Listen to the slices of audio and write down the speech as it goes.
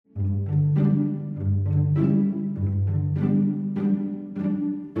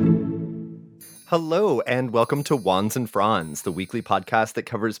Hello, and welcome to Wands and Fronds, the weekly podcast that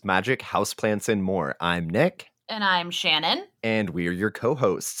covers magic, houseplants, and more. I'm Nick. And I'm Shannon. And we're your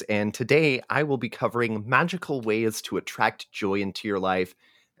co-hosts. And today I will be covering magical ways to attract joy into your life,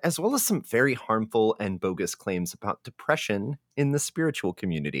 as well as some very harmful and bogus claims about depression in the spiritual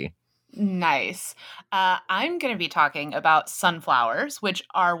community. Nice. I'm going to be talking about sunflowers, which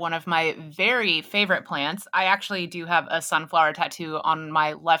are one of my very favorite plants. I actually do have a sunflower tattoo on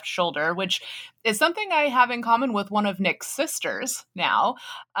my left shoulder, which is something I have in common with one of Nick's sisters now.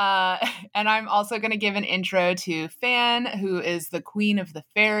 And I'm also going to give an intro to Fan, who is the queen of the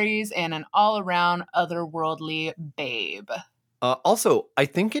fairies and an all-around otherworldly babe. Also, I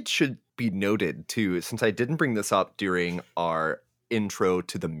think it should be noted, too, since I didn't bring this up during our intro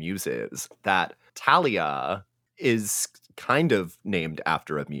to the muses, that Talia is kind of named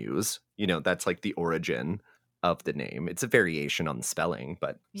after a muse. You know, that's like the origin of the name. It's a variation on the spelling,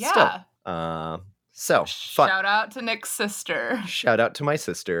 but yeah. Still. Shout out to Nick's sister. Shout out to my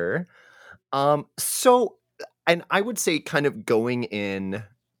sister. And I would say kind of going in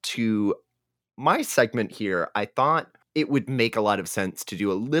to my segment here, I thought it would make a lot of sense to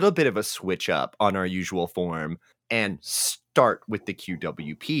do a little bit of a switch up on our usual form and start with the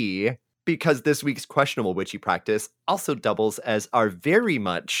QWP, because this week's questionable witchy practice also doubles as our very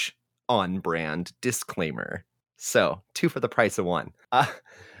much on-brand disclaimer. So, 2 for the price of 1.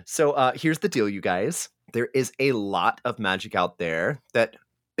 Here's the deal, you guys. There is a lot of magic out there that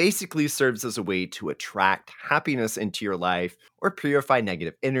basically serves as a way to attract happiness into your life or purify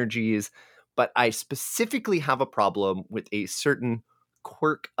negative energies, but I specifically have a problem with a certain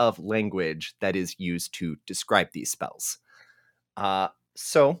quirk of language that is used to describe these spells.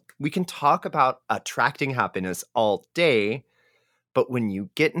 So we can talk about attracting happiness all day, but when you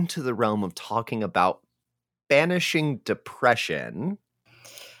get into the realm of talking about banishing depression,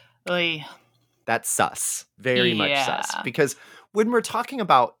 that's sus. Very much sus. Because when we're talking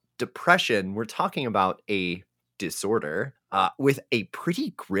about depression, we're talking about a disorder with a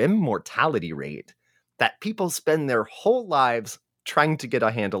pretty grim mortality rate that people spend their whole lives trying to get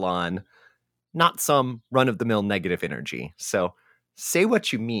a handle on, not some run-of-the-mill negative energy. So say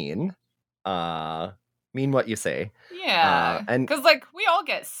what you mean what you say. Yeah, and because we all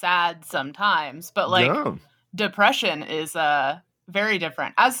get sad sometimes, but depression is very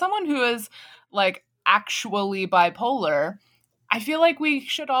different. As someone who is actually bipolar, I feel like we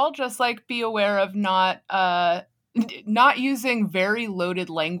should all just be aware of not using very loaded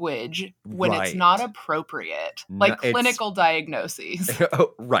language when it's not appropriate, clinical diagnoses.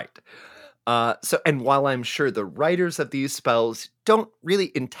 Right. And while I'm sure the writers of these spells don't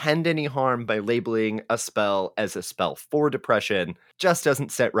really intend any harm by labeling a spell as a spell for depression, just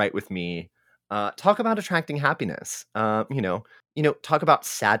doesn't sit right with me. Talk about attracting happiness. Talk about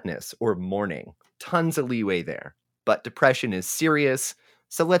sadness or mourning. Tons of leeway there. But depression is serious,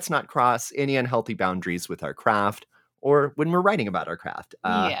 so let's not cross any unhealthy boundaries with our craft or when we're writing about our craft.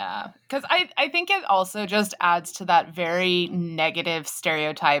 Because I think it also just adds to that very negative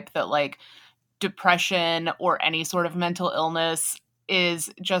stereotype that depression or any sort of mental illness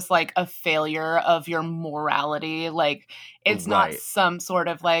is just a failure of your morality. It's not some sort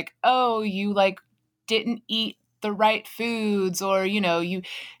of you didn't eat the right foods, or you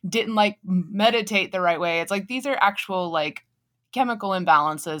didn't meditate the right way. It's these are actual chemical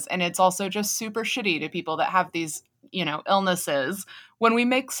imbalances, and it's also just super shitty to people that have these illnesses when we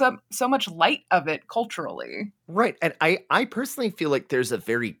make so much light of it culturally. Right. And I personally feel like there's a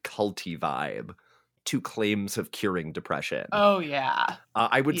very culty vibe to claims of curing depression. Oh, yeah.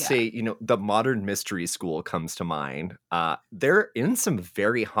 I would say, the modern mystery school comes to mind. They're in some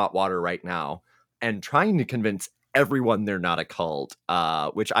very hot water right now and trying to convince everyone they're not a cult,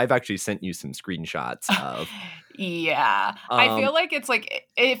 which I've actually sent you some screenshots of. Yeah. I feel like it's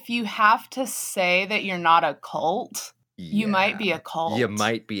if you have to say that you're not a cult, you might be a cult. You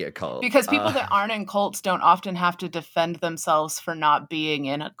might be a cult. Because people that aren't in cults don't often have to defend themselves for not being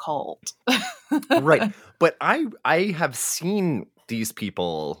in a cult. Right. But I have seen these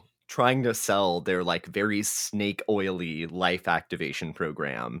people trying to sell their very snake oily life activation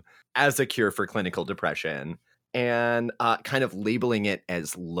program as a cure for clinical depression, and kind of labeling it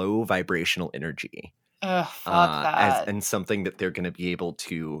as low vibrational energy. Ugh, fuck that. And something that they're going to be able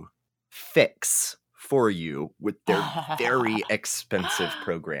to fix for you with their very expensive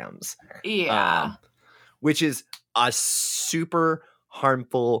programs. Yeah. Which is a super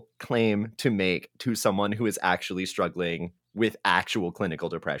harmful claim to make to someone who is actually struggling with actual clinical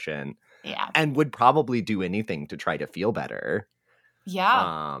depression. Yeah. And would probably do anything to try to feel better.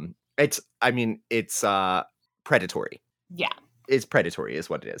 Yeah. It's predatory. Yeah. It's predatory is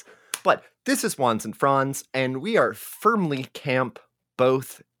what it is. But this is Wands and Fronds, and we are firmly camp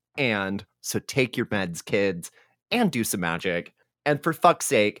both and. So take your meds, kids, and do some magic. And for fuck's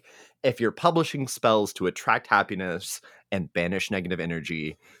sake, if you're publishing spells to attract happiness and banish negative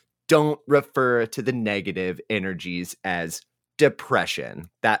energy, don't refer to the negative energies as depression.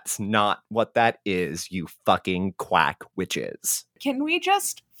 That's not what that is, you fucking quack witches. Can we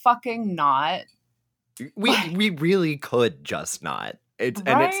just fucking not? We really could just not. And it's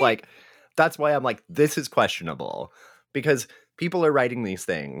Right? like, that's why I'm like, this is questionable. Because people are writing these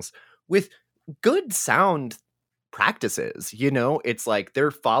things with good sound practices, you know? It's like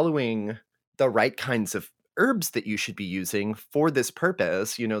they're following the right kinds of herbs that you should be using for this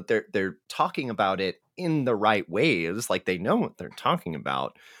purpose. You know, they're talking about it in the right ways, like they know what they're talking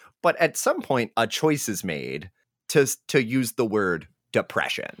about. But at some point, a choice is made to use the word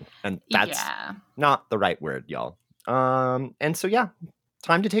depression, and that's not the right word, y'all. And so yeah,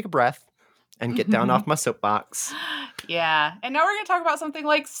 time to take a breath and get down off my soapbox. Yeah. And now we're going to talk about something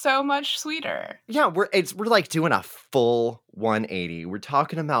like so much sweeter. Yeah, we're like doing a full 180. We're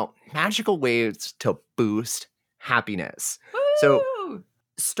talking about magical ways to boost happiness. Woo! So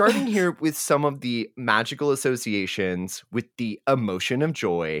starting here with some of the magical associations with the emotion of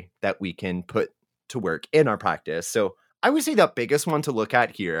joy that we can put to work in our practice. So I would say the biggest one to look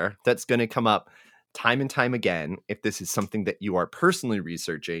at here that's going to come up time and time again, if this is something that you are personally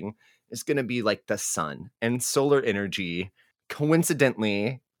researching, is going to be like the sun and solar energy.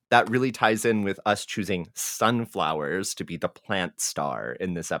 Coincidentally, that really ties in with us choosing sunflowers to be the plant star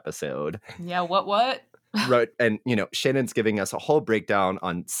in this episode. Yeah, what? Right. And, you know, Shannon's giving us a whole breakdown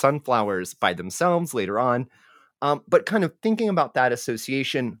on sunflowers by themselves later on. But kind of thinking about that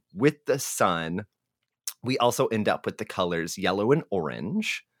association with the sun, we also end up with the colors yellow and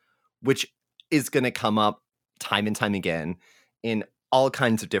orange, which is going to come up time and time again in all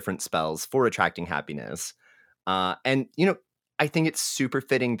kinds of different spells for attracting happiness. And, you know, I think it's super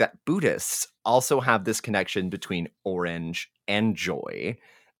fitting that Buddhists also have this connection between orange and joy.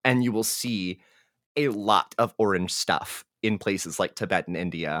 And you will see a lot of orange stuff in places like Tibet and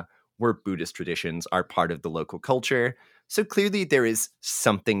India, where Buddhist traditions are part of the local culture. So clearly there is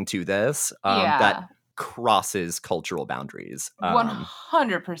something to this that crosses cultural boundaries.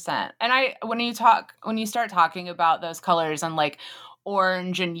 100%. And when you start talking about those colors and like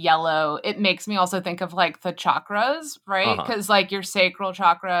orange and yellow, it makes me also think of like the chakras, right? Because like your sacral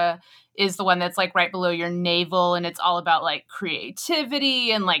chakra is the one that's like right below your navel, and it's all about like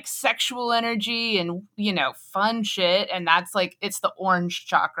creativity and like sexual energy and, you know, fun shit. And that's like, it's the orange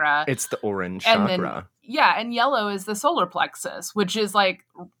chakra. It's the orange chakra. And yellow is the solar plexus, which is like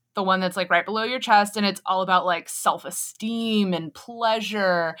the one that's like right below your chest, and it's all about like self-esteem and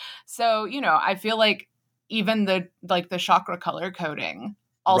pleasure. So, you know, I feel like even the chakra color coding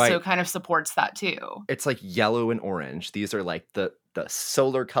also kind of supports that too. It's like yellow and orange. These are like the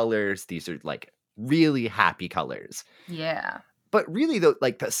solar colors. These are like really happy colors. Yeah. But really though,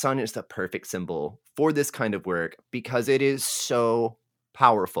 like the sun is the perfect symbol for this kind of work because it is so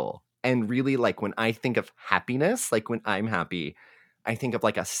powerful. And really, like when I think of happiness, like when I'm happy, I think of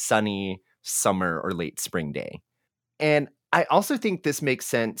like a sunny summer or late spring day. And I also think this makes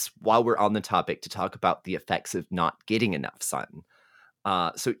sense while we're on the topic to talk about the effects of not getting enough sun.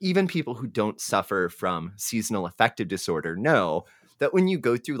 So even people who don't suffer from seasonal affective disorder know that when you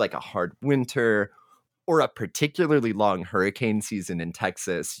go through like a hard winter or a particularly long hurricane season in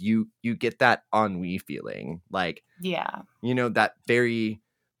Texas, you get that ennui feeling. Like, yeah, you know, that very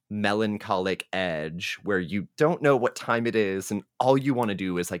melancholic edge where you don't know what time it is and all you want to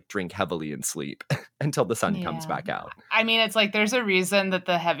do is like drink heavily and sleep until the sun comes back out. I mean, it's like there's a reason that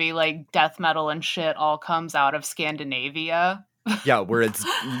the heavy like death metal and shit all comes out of Scandinavia. Yeah, where it's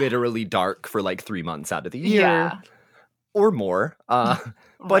literally dark for like 3 months out of the year or more,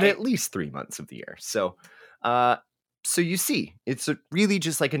 but at least 3 months of the year. So you see, it's really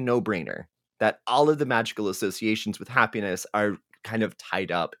just like a no-brainer that all of the magical associations with happiness are kind of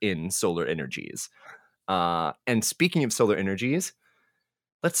tied up in solar energies. And speaking of solar energies,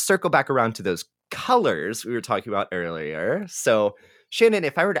 let's circle back around to those colors we were talking about earlier. So, Shannon,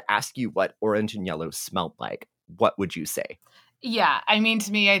 if I were to ask you what orange and yellow smelled like, what would you say? Yeah, I mean,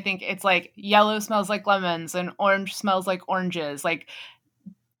 to me, I think it's like yellow smells like lemons and orange smells like oranges. Like,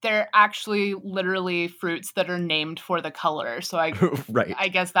 they're actually literally fruits that are named for the color. So I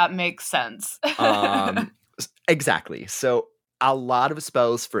guess that makes sense. Exactly. So a lot of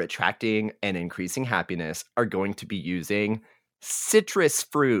spells for attracting and increasing happiness are going to be using citrus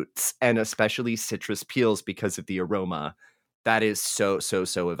fruits and especially citrus peels because of the aroma that is so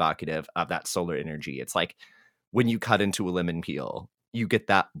evocative of that solar energy. It's like when you cut into a lemon peel you get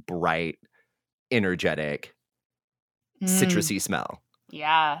that bright, energetic, citrusy smell.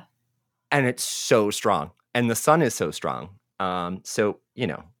 Yeah. And it's so strong. And the sun is so strong. So,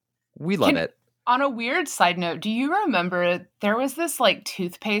 we love it. On a weird side note, do you remember there was this like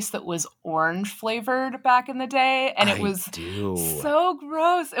toothpaste that was orange flavored back in the day? And it was so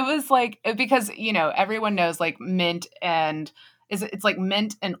gross. It was like, because, everyone knows like mint and it's like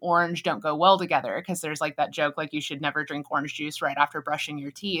mint and orange don't go well together, because there's like that joke, like you should never drink orange juice right after brushing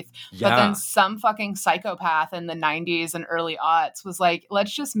your teeth. Yeah. But then some fucking psychopath in the 90s and early aughts was like,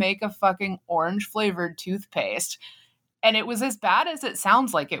 let's just make a fucking orange flavored toothpaste. And it was as bad as it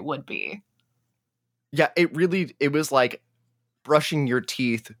sounds like it would be. Yeah, it was like brushing your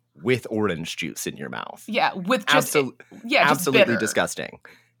teeth with orange juice in your mouth. Yeah, with just absolutely disgusting.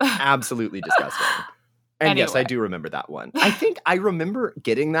 Absolutely disgusting. And anyway. Yes, I do remember that one. I think I remember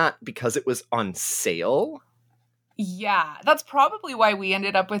getting that because it was on sale. Yeah, that's probably why we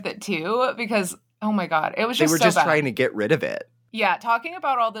ended up with it too, because, oh my God, it was just so bad. They were just trying to get rid of it. Yeah, talking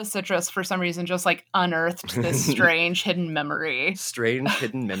about all this citrus for some reason just like unearthed this strange hidden memory. Strange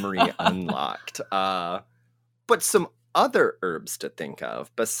hidden memory unlocked. But some other herbs to think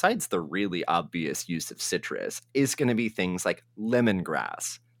of, besides the really obvious use of citrus, is going to be things like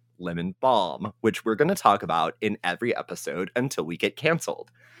lemongrass, lemon balm, which we're going to talk about in every episode until we get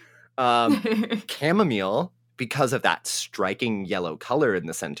canceled. Chamomile, because of that striking yellow color in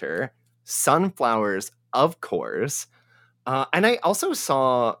the center. Sunflowers, of course. And I also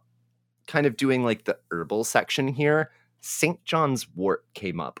saw, kind of doing like the herbal section here, St. John's wort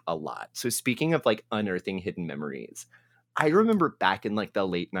came up a lot. So speaking of like unearthing hidden memories, I remember back in like the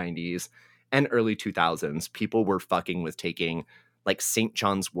late 90s and early 2000s, people were fucking with taking like St.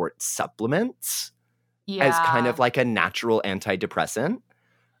 John's wort supplements as kind of like a natural antidepressant.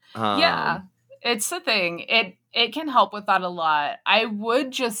 Yeah, it's the thing. It can help with that a lot. I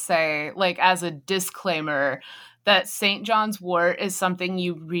would just say, like, as a disclaimer, that St. John's wort is something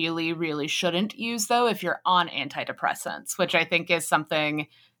you really, really shouldn't use, though, if you're on antidepressants, which I think is something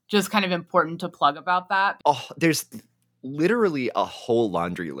just kind of important to plug about that. Oh, there's literally a whole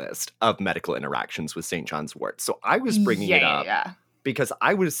laundry list of medical interactions with St. John's wort. So I was bringing it up because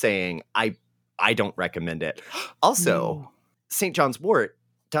I was saying I don't recommend it. Also, St. John's wort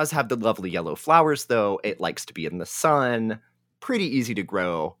does have the lovely yellow flowers, though. It likes to be in the sun. Pretty easy to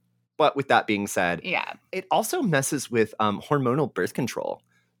grow. But with that being said, it also messes with hormonal birth control.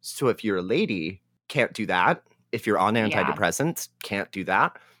 So if you're a lady, can't do that. If you're on antidepressants, can't do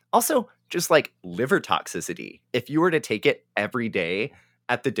that. Also, just like liver toxicity. If you were to take it every day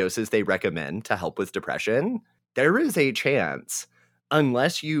at the doses they recommend to help with depression, there is a chance,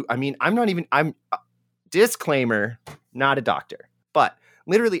 unless you, I'm disclaimer, not a doctor, but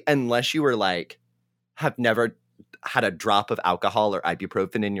literally, unless you were like, have never had a drop of alcohol or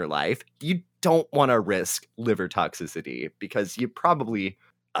ibuprofen in your life, you don't want to risk liver toxicity, because you probably,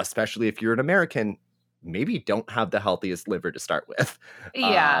 especially if you're an American, maybe don't have the healthiest liver to start with.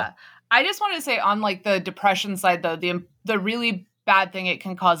 Yeah. I just want to say, on like the depression side, though, the really bad thing it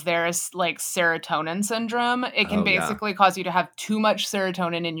can cause there is like serotonin syndrome. It can basically cause you to have too much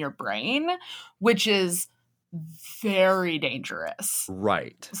serotonin in your brain, which is very dangerous.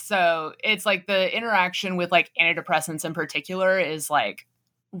 Right. So it's like the interaction with like antidepressants in particular is like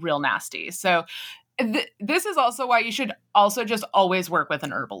real nasty. So this is also why you should also just always work with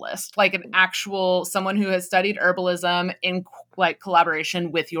an herbalist, like an actual someone who has studied herbalism in like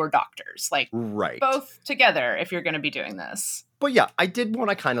collaboration with your doctors, like both together if you're going to be doing this. But yeah, I did want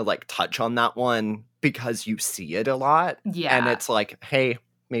to kind of like touch on that one because you see it a lot. Yeah. And it's like, hey,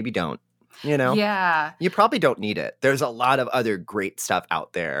 maybe don't. You know? Yeah. You probably don't need it. There's a lot of other great stuff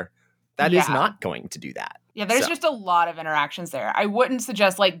out there that is not going to do that. Yeah, there's just a lot of interactions there. I wouldn't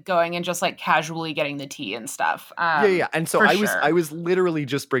suggest like going and just like casually getting the tea and stuff. Yeah. And so I was literally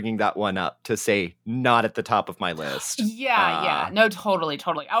just bringing that one up to say not at the top of my list. Yeah. No, totally.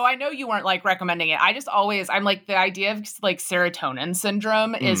 Oh, I know you weren't like recommending it. I'm like, the idea of like serotonin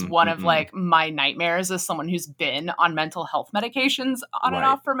syndrome is one of like my nightmares as someone who's been on mental health medications on and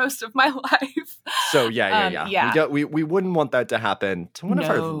off for most of my life. So yeah. We wouldn't want that to happen to one of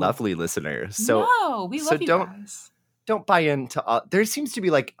our lovely listeners. So no, we love don't buy into there seems to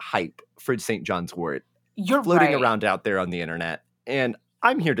be like hype for St. John's wort floating around out there on the internet, and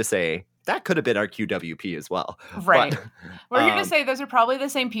I'm here to say that could have been our QWP as well. Right. But, we're here to say those are probably the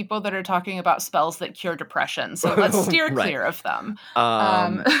same people that are talking about spells that cure depression, so let's steer clear of them.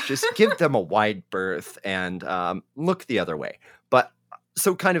 Just give them a wide berth and look the other way. But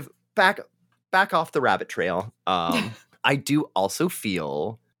so kind of back off the rabbit trail, I do also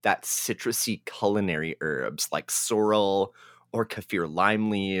feel that citrusy culinary herbs like sorrel or kaffir lime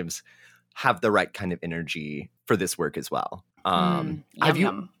leaves have the right kind of energy for this work as well. Yum,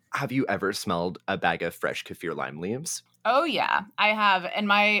 yum. Have you ever smelled a bag of fresh kaffir lime leaves? Oh yeah, I have. And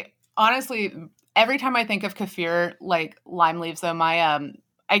honestly, every time I think of kaffir, like lime leaves, though, my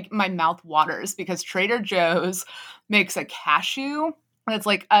mouth waters because Trader Joe's makes a cashew. It's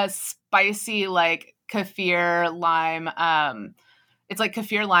like a spicy like kaffir lime. It's like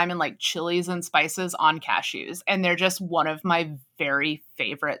kaffir lime and like chilies and spices on cashews, and they're just one of my very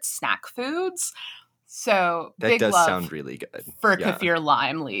favorite snack foods. So That big does love sound really good. for Yeah. kaffir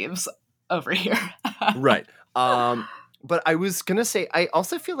lime leaves over here. Right. But I was gonna say, I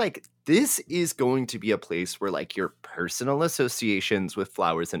also feel like this is going to be a place where like your personal associations with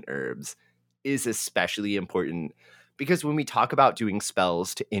flowers and herbs is especially important, because when we talk about doing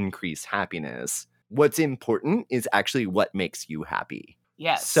spells to increase happiness, what's important is actually what makes you happy.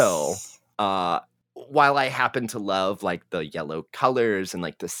 Yes. So, while I happen to love like the yellow colors and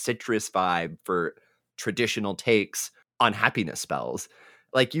like the citrus vibe for traditional takes on happiness spells,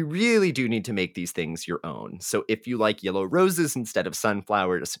 like you really do need to make these things your own. So if you like yellow roses instead of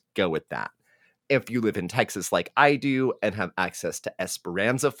sunflowers, go with that. If you live in Texas like I do and have access to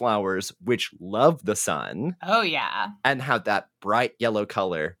Esperanza flowers, which love the sun Oh yeah. and have that bright yellow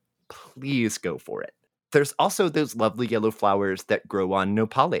color, please go for it. There's also those lovely yellow flowers that grow on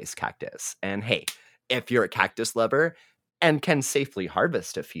nopales cactus. And hey, if you're a cactus lover and can safely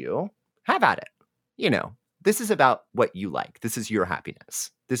harvest a few, have at it. You know, this is about what you like. This is your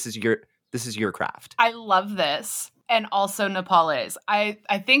happiness. This is your craft. I love this. And also nopales. I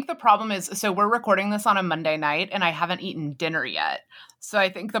think the problem is, so we're recording this on a Monday night and I haven't eaten dinner yet. So I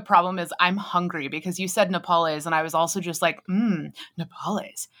think the problem is I'm hungry because you said nopales and I was also just like,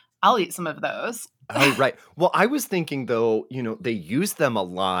 nopales. I'll eat some of those. Oh, right. Well, I was thinking though, you know, they use them a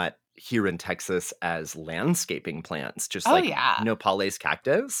lot here in Texas as landscaping plants, just like nopales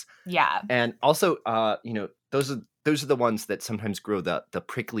cactus. Yeah. And also, you know, those are the ones that sometimes grow the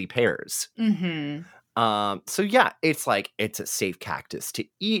prickly pears. Mm-hmm. So yeah, it's a safe cactus to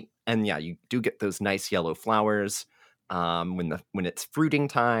eat, and yeah, you do get those nice yellow flowers when it's fruiting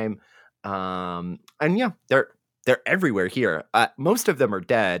time. And yeah, they're everywhere here. Most of them are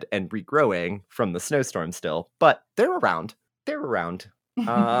dead and regrowing from the snowstorm still, but they're around. They're around.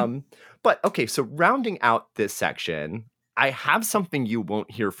 But okay, so rounding out this section, I have something you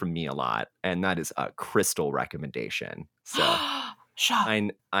won't hear from me a lot, and that is a crystal recommendation. So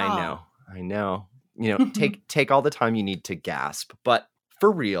I know. You know, take all the time you need to gasp. But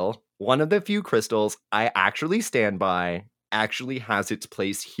for real, one of the few crystals I actually stand by actually has its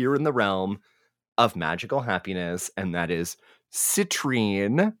place here in the realm of magical happiness, and that is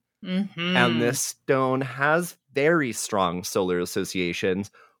citrine. Mm-hmm. And this stone has very strong solar associations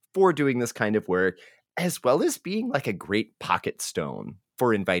for doing this kind of work, as well as being like a great pocket stone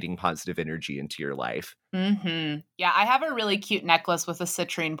for inviting positive energy into your life. Mm-hmm. Yeah, I have a really cute necklace with a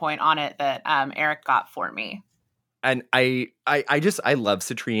citrine point on it that Eric got for me. And I love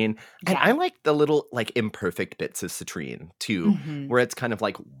citrine, and I like the little like imperfect bits of citrine too, where it's kind of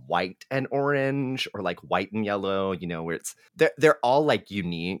like white and orange or like white and yellow, you know, where it's they're all like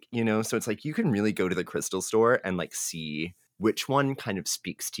unique, you know, so it's like you can really go to the crystal store and like see which one kind of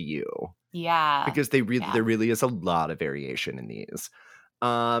speaks to you. Yeah. Because there really is a lot of variation in these.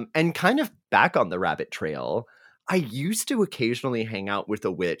 And kind of back on the rabbit trail, I used to occasionally hang out with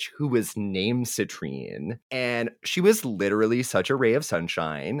a witch who was named Citrine, and she was literally such a ray of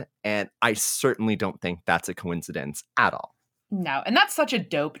sunshine, and I certainly don't think that's a coincidence at all. No, and that's such a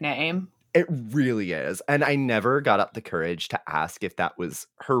dope name. It really is, and I never got up the courage to ask if that was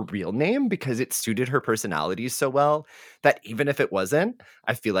her real name because it suited her personality so well that even if it wasn't,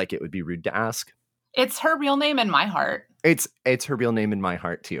 I feel like it would be rude to ask. It's her real name in my heart. It's her real name in my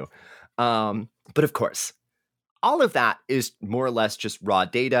heart too. But of course, all of that is more or less just raw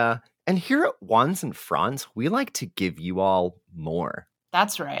data. And here at Wands and Fronds, we like to give you all more.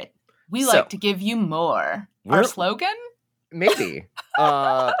 That's right. We like to give you more. Our slogan? Maybe.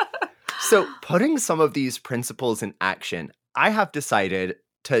 So putting some of these principles in action, I have decided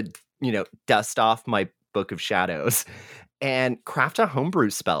to, you know, dust off my Book of Shadows and craft a homebrew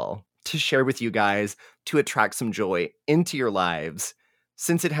spell to share with you guys to attract some joy into your lives,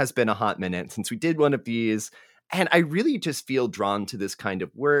 since it has been a hot minute since we did one of these. And I really just feel drawn to this kind of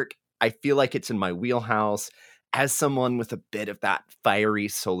work. I feel like it's in my wheelhouse as someone with a bit of that fiery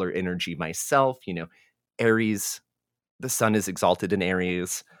solar energy myself. You know, Aries, the sun is exalted in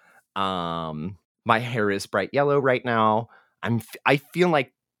Aries. My hair is bright yellow right now. I feel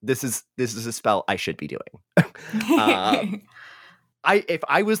like this is a spell I should be doing. If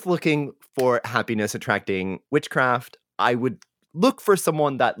I was looking for happiness attracting witchcraft, I would look for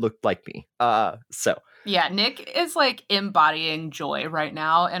someone that looked like me. Yeah, Nick is like embodying joy right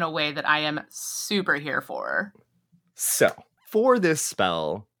now in a way that I am super here for. So, for this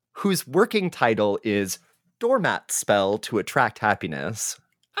spell, whose working title is Doormat Spell to Attract Happiness,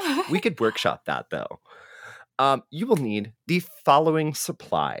 we could workshop that though. You will need the following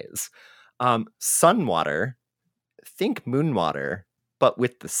supplies. Sun water, think moon water, but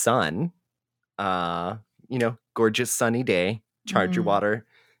with the sun. Gorgeous sunny day, charge your water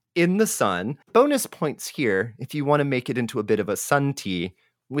in the sun. Bonus points here if you want to make it into a bit of a sun tea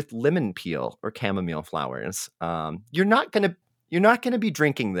with lemon peel or chamomile flowers. You're not gonna be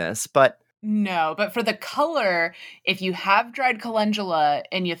drinking this, but no, but for the color, if you have dried calendula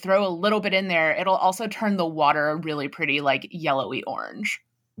and you throw a little bit in there, it'll also turn the water really pretty, like yellowy orange.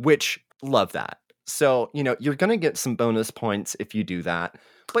 Which, love that. So, you're going to get some bonus points if you do that,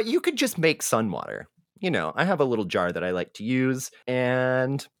 but you could just make sun water. I have a little jar that I like to use,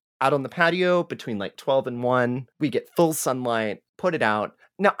 and out on the patio between like 12 and 1, we get full sunlight, put it out.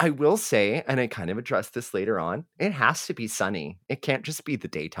 Now, I will say, and I kind of address this later on, it has to be sunny. It can't just be the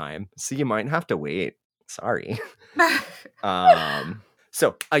daytime, so you might have to wait. Sorry.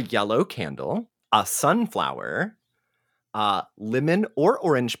 So, a yellow candle, a sunflower, lemon or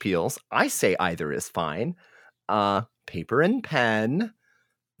orange peels. I say either is fine. Paper and pen,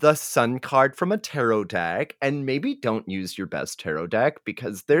 the sun card from a tarot deck, and maybe don't use your best tarot deck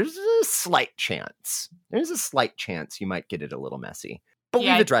because there's a slight chance. You might get it a little messy. But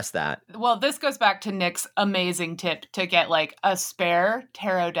we've addressed that. Well, this goes back to Nick's amazing tip to get like a spare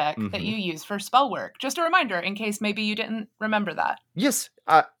tarot deck that you use for spell work. Just a reminder in case maybe you didn't remember that. Yes,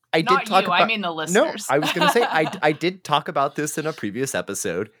 I mean the listeners. No, I was going to say, I did talk about this in a previous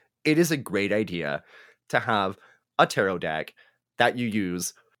episode. It is a great idea to have a tarot deck that you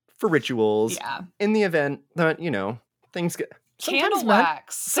use for rituals. Yeah. In the event that, things get... Candle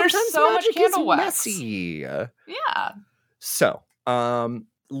wax. There's so much candle wax. Messy. Yeah. So,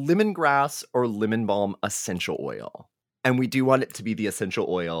 lemongrass or lemon balm essential oil. And we do want it to be the essential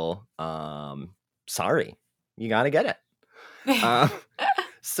oil. Sorry, you got to get it.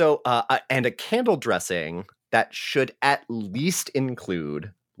 So, and a candle dressing that should at least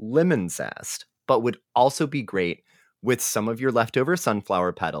include lemon zest, but would also be great with some of your leftover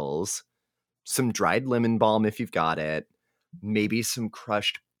sunflower petals, some dried lemon balm if you've got it, maybe some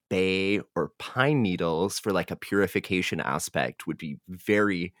crushed bay or pine needles for like a purification aspect would be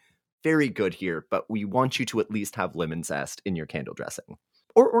very, very good here. But we want you to at least have lemon zest in your candle dressing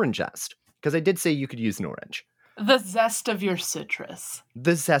or orange zest, because I did say you could use an orange. The zest of your citrus.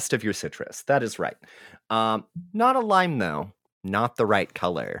 The zest of your citrus. That is right. Not a lime, though. Not the right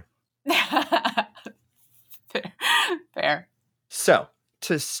color. Fair. So,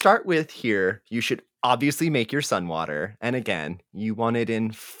 to start with here, you should obviously make your sun water. And again, you want it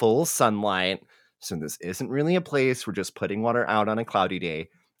in full sunlight. So this isn't really a place where just putting water out on a cloudy day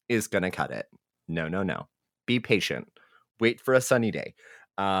is going to cut it. No. Be patient. Wait for a sunny day.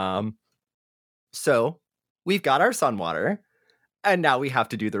 So we've got our sun water, and now we have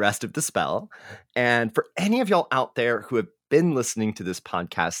to do the rest of the spell. And for any of y'all out there who have been listening to this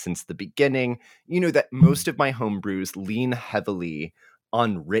podcast since the beginning, you know that most of my homebrews lean heavily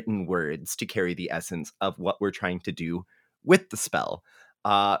on written words to carry the essence of what we're trying to do with the spell.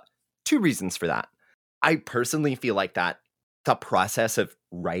 2 reasons for that. I personally feel like that the process of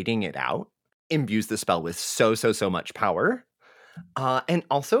writing it out imbues the spell with so much power. And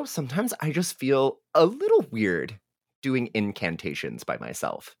also, sometimes I just feel a little weird doing incantations by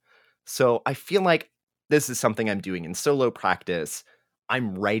myself. So I feel like this is something I'm doing in solo practice.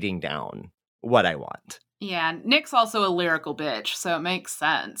 I'm writing down what I want. Yeah, Nick's also a lyrical bitch, so it makes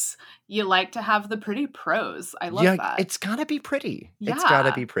sense. You like to have the pretty prose. I love that. It's gotta be pretty. Yeah. It's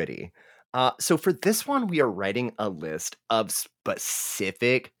gotta be pretty. So for this one, we are writing a list of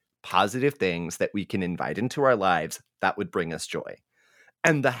specific positive things that we can invite into our lives that would bring us joy.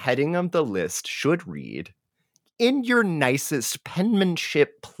 And the heading of the list should read, "In your nicest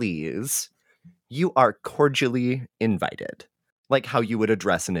penmanship, please, you are cordially invited." Like how you would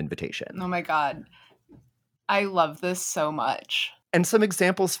address an invitation. Oh my God. I love this so much. And some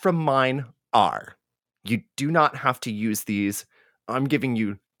examples from mine are, you do not have to use these. I'm giving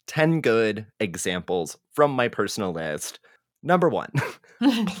you 10 good examples from my personal list. Number 1,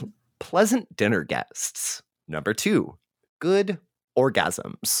 pleasant dinner guests. Number 2, good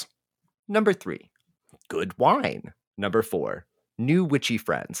orgasms. Number 3, good wine. Number 4, new witchy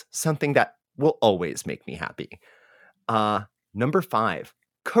friends, something that will always make me happy. Number 5,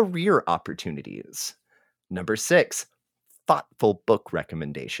 career opportunities. Number 6, thoughtful book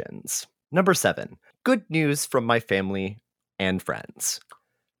recommendations. Number 7, good news from my family and friends.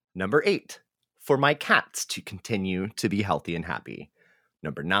 Number 8, for my cats to continue to be healthy and happy.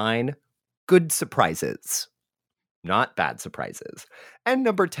 Number 9, good surprises, not bad surprises. And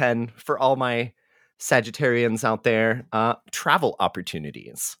number 10, for all my Sagittarians out there, travel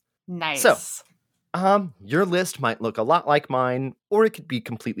opportunities. Nice. So, your list might look a lot like mine, or it could be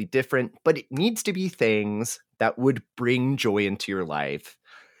completely different, but it needs to be things that would bring joy into your life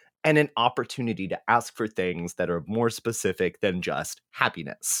and an opportunity to ask for things that are more specific than just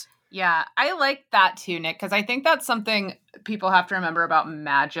happiness. Yeah, I like that too, Nick, because I think that's something people have to remember about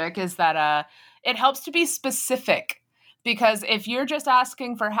magic is that it helps to be specific. Because if you're just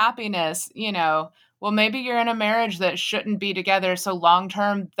asking for happiness, well, maybe you're in a marriage that shouldn't be together. So long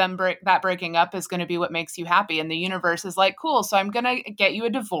term, that breaking up is going to be what makes you happy. And the universe is like, cool, so I'm going to get you a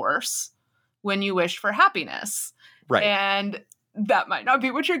divorce when you wish for happiness. Right. And that might not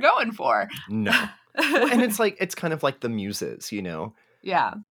be what you're going for. No. And it's kind of like the muses,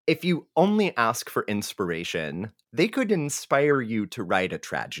 Yeah. If you only ask for inspiration, they could inspire you to write a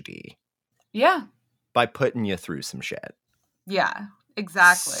tragedy. Yeah. By putting you through some shit. Yeah,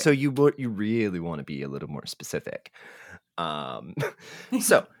 exactly. So you really want to be a little more specific.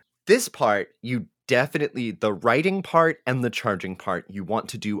 So this part, you definitely, the writing part and the charging part, you want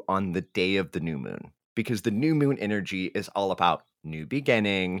to do on the day of the new moon. Because the new moon energy is all about new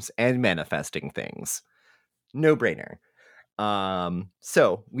beginnings and manifesting things. No brainer.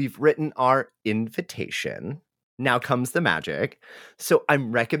 So we've written our invitation. Now comes the magic. So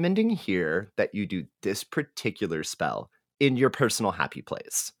I'm recommending here that you do this particular spell in your personal happy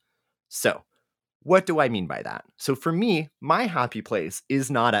place. So what do I mean by that? So for me, my happy place is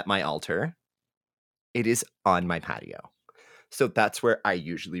not at my altar. It is on my patio. So that's where I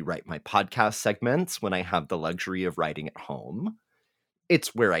usually write my podcast segments when I have the luxury of writing at home.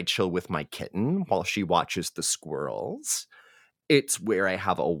 It's where I chill with my kitten while she watches the squirrels. It's where I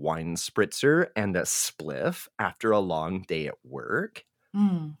have a wine spritzer and a spliff after a long day at work.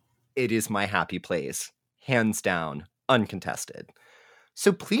 It is my happy place, hands down, uncontested.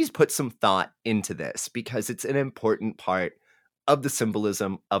 So please put some thought into this because it's an important part of the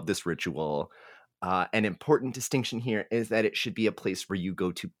symbolism of this ritual. An important distinction here is that it should be a place where you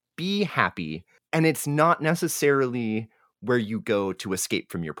go to be happy, and it's not necessarily where you go to escape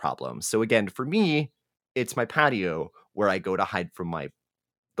from your problems. So again, for me, it's my patio. Where I go to hide from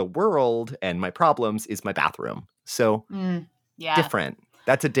the world and my problems is my bathroom. So different.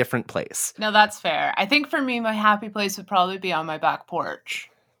 That's a different place. No, that's fair. I think for me, my happy place would probably be on my back porch.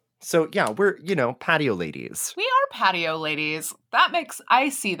 So yeah, we're, patio ladies. We are patio ladies. I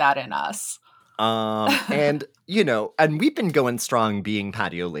see that in us. And, and we've been going strong being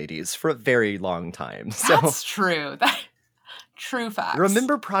patio ladies for a very long time. That's true. True facts.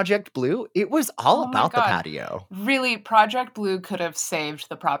 Remember Project Blue? It was all about the patio. Really, Project Blue could have saved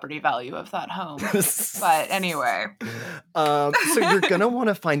the property value of that home. But anyway. So you're going to want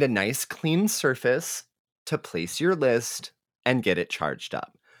to find a nice clean surface to place your list and get it charged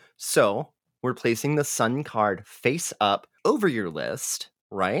up. So we're placing the sun card face up over your list,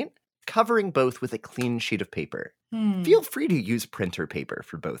 right? Covering both with a clean sheet of paper. Feel free to use printer paper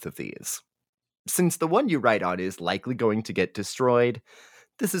for both of these. Since the one you write on is likely going to get destroyed,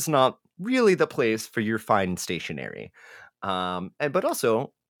 this is not really the place for your fine stationery. But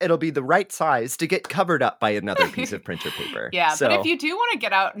also, it'll be the right size to get covered up by another piece of printer paper. Yeah, but if you do want to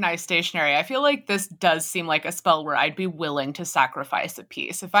get out nice stationery, I feel like this does seem like a spell where I'd be willing to sacrifice a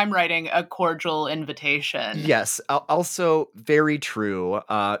piece if I'm writing a cordial invitation. Yes, also very true.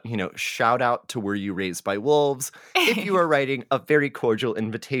 Shout out to Were You Raised by Wolves. If you are writing a very cordial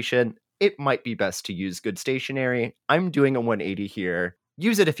invitation, it might be best to use good stationery. I'm doing a 180 here.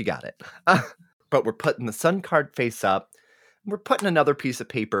 Use it if you got it. But we're putting the sun card face up. We're putting another piece of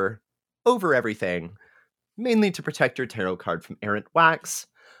paper over everything, mainly to protect your tarot card from errant wax.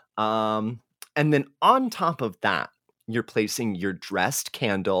 And then on top of that, you're placing your dressed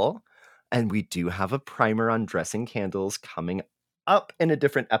candle. And we do have a primer on dressing candles coming up in a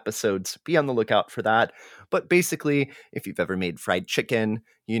different episodes. Be on the lookout for that. But basically, if you've ever made fried chicken,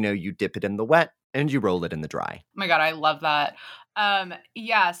 you dip it in the wet and you roll it in the dry. Oh my God, I love that.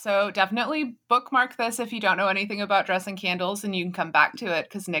 Yeah, so definitely bookmark this if you don't know anything about dressing candles, and you can come back to it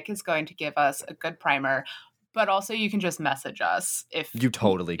because Nick is going to give us a good primer. But also you can just message us if you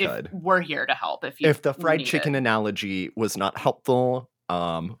totally could. We're here to help. If the fried chicken analogy was not helpful,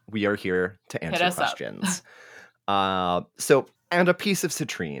 we are here to answer questions. And a piece of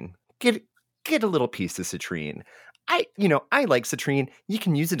citrine. Get a little piece of citrine. I like citrine. You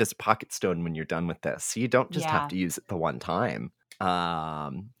can use it as a pocket stone when you're done with this. So you don't just have to use it the one time.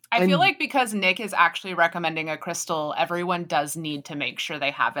 I I feel like because Nick is actually recommending a crystal, everyone does need to make sure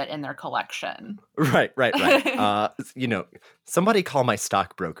they have it in their collection. Right. Somebody call my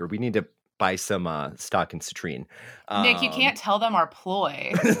stockbroker. We need to buy some stock in citrine. Nick, you can't tell them our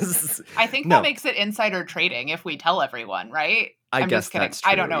ploy. I think No. that makes it insider trading if we tell everyone, right? I I'm guess just kidding. that's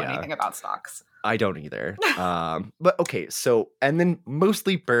true, I don't know yeah. anything about stocks. I don't either. But okay, so, and then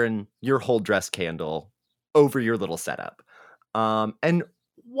mostly burn your whole dress candle over your little setup. And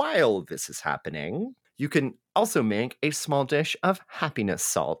while this is happening, you can also make a small dish of happiness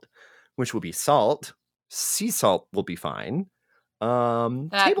salt, which will be salt. Sea salt will be fine.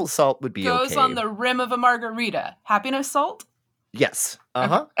 That Table salt would be Goes okay. on the rim of a margarita. Happiness salt? Yes.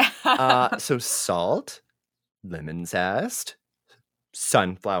 So salt, lemon zest,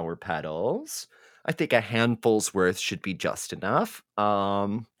 sunflower petals. I think a handful's worth should be just enough.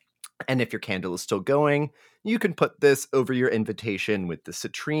 And if your candle is still going, you can put this over your invitation with the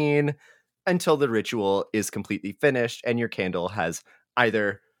citrine until the ritual is completely finished and your candle has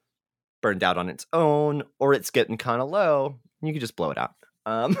either burned out on its own or it's getting kind of low. You can just blow it out.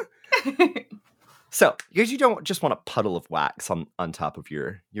 So, because you don't just want a puddle of wax on top of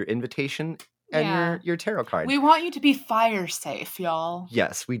your invitation and your tarot card. We want you to be fire safe, y'all.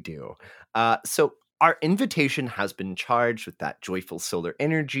 Yes, we do. So our invitation has been charged with that joyful solar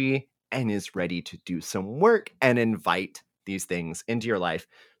energy and is ready to do some work and invite these things into your life.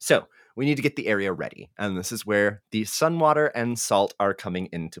 So we need to get the area ready. And this is where the sun water and salt are coming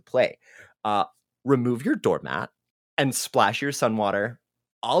into play. Remove your doormat and splash your sun water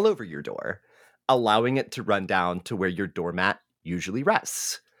all over your door, allowing it to run down to where your doormat usually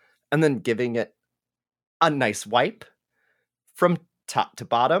rests. And then giving it a nice wipe from top to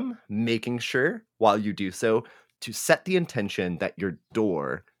bottom, making sure while you do so to set the intention that your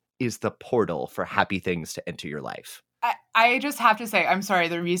door is the portal for happy things to enter your life. I just have to say, I'm sorry,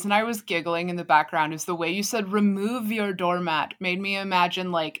 the reason I was giggling in the background is the way you said remove your doormat made me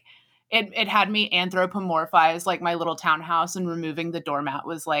imagine like it had me anthropomorphize like my little townhouse, and removing the doormat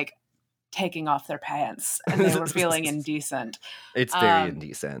was like taking off their pants and they were feeling indecent. It's very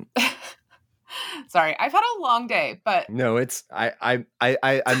indecent. Sorry, I've had a long day, but no, it's I'm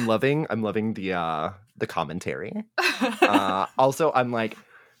loving the commentary. Also, I'm like,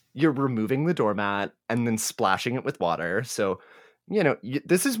 you're removing the doormat and then splashing it with water. So,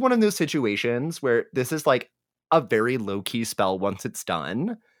 this is one of those situations where this is like a very low key spell once it's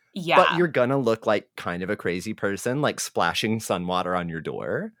done. Yeah, but you're gonna look like kind of a crazy person, like splashing sun water on your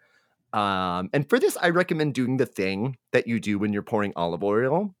door. And for this, I recommend doing the thing that you do when you're pouring olive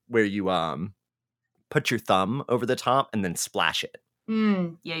oil, where you put your thumb over the top and then splash it.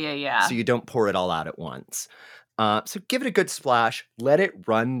 Yeah. So you don't pour it all out at once. So give it a good splash, let it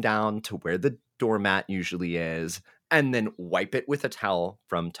run down to where the doormat usually is, and then wipe it with a towel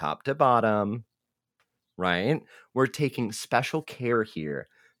from top to bottom, right? We're taking special care here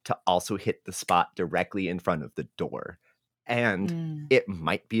to also hit the spot directly in front of the door. And it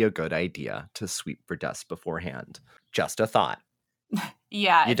might be a good idea to sweep for dust beforehand. Just a thought.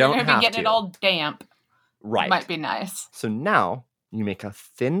 Yeah, you if don't you're gonna have be getting to. it all damp. Right. Might be nice. So now you make a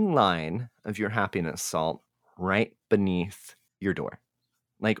thin line of your happiness salt right beneath your door.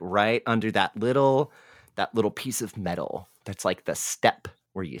 Like right under that little piece of metal that's like the step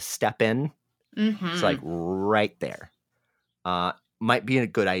where you step in. Mm-hmm. So like right there. Might be a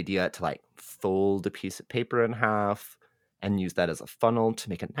good idea to like fold a piece of paper in half and use that as a funnel to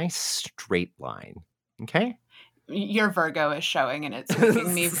make a nice straight line. Okay? Your Virgo is showing and it's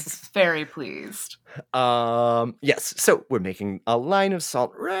making me very pleased. Yes. So we're making a line of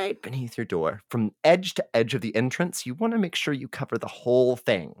salt right beneath your door. From edge to edge of the entrance, you want to make sure you cover the whole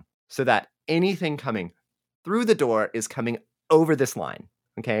thing so that anything coming through the door is coming over this line.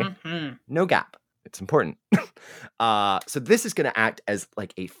 Okay? Mm-hmm. No gap. It's important. So this is going to act as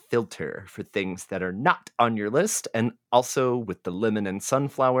like a filter for things that are not on your list, and also with the lemon and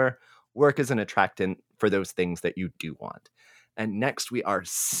sunflower, work as an attractant for those things that you do want. And next we are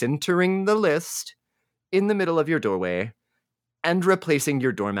centering the list in the middle of your doorway and replacing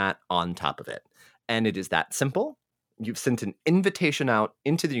your doormat on top of it. And it is that simple. You've sent an invitation out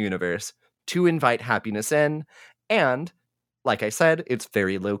into the universe to invite happiness in, and like I said, it's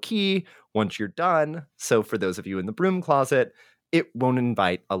very low key once you're done. So for those of you in the broom closet, it won't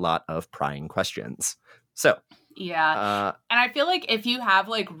invite a lot of prying questions. So yeah. And I feel like if you have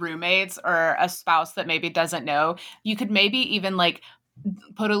like roommates or a spouse that maybe doesn't know, you could maybe even like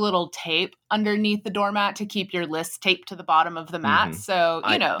put a little tape underneath the doormat to keep your list taped to the bottom of the mat. Mhm. So,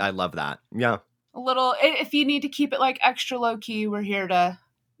 I love that. Yeah. A little, if you need to keep it like extra low key, we're here to,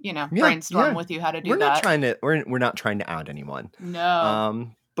 brainstorm with you how to do we're that. We're not trying to out anyone.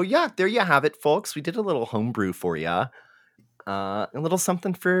 No. But yeah, there you have it, folks. We did a little homebrew for you. A little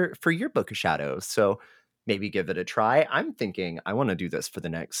something for your Book of Shadows. So maybe give it a try. I'm thinking I want to do this for the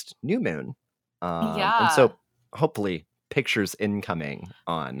next new moon. And Yeah. so hopefully pictures incoming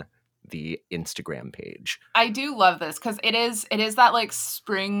on the Instagram page. I do love this because it is that like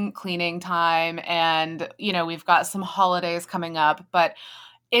spring cleaning time, and we've got some holidays coming up, but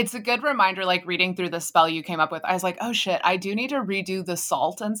it's a good reminder, like reading through the spell you came up with. I was like, oh shit, I do need to redo the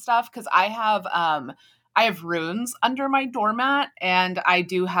salt and stuff because I have runes under my doormat, and I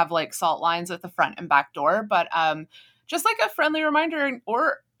do have like salt lines at the front and back door. But just like a friendly reminder,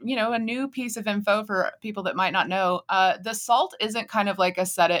 or a new piece of info for people that might not know, the salt isn't kind of like a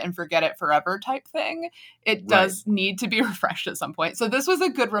set it and forget it forever type thing. It does need to be refreshed at some point. So this was a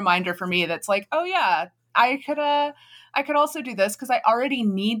good reminder for me. That's like, oh yeah, I could also do this because I already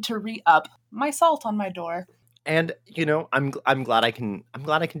need to re-up my salt on my door. And I'm glad I can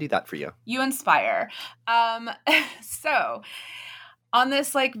do that for you. You inspire. So on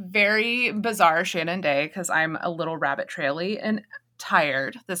this like very bizarre Shannon day, because I'm a little rabbit traily and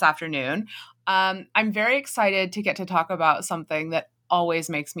tired this afternoon, I'm very excited to get to talk about something that always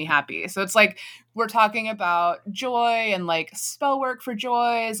makes me happy. So it's like we're talking about joy and like spell work for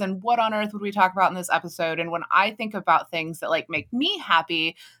joys, and what on earth would we talk about in this episode? And when I think about things that like make me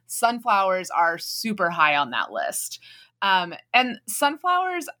happy, sunflowers are super high on that list. And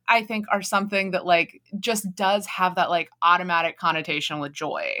sunflowers, I think, are something that like just does have that like automatic connotation with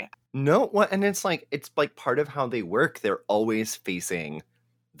joy. No, what? And it's like part of how they work. They're always facing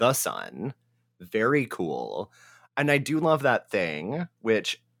the sun. Very cool. And I do love that thing,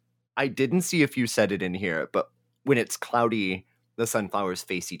 which I didn't see if you said it in here, but when it's cloudy, the sunflowers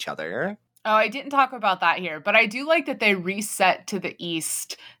face each other. Oh, I didn't talk about that here, but I do like that they reset to the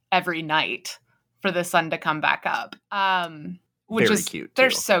east every night for the sun to come back up. Which Very is cute. They're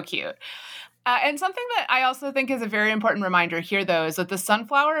so cute. And something that I also think is a very important reminder here, though, is that the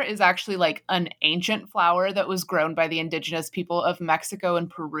sunflower is actually like an ancient flower that was grown by the indigenous people of Mexico and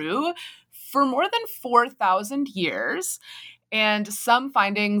Peru for more than 4,000 years. And some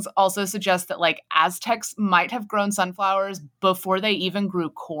findings also suggest that like Aztecs might have grown sunflowers before they even grew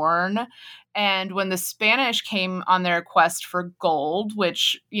corn. And when the Spanish came on their quest for gold,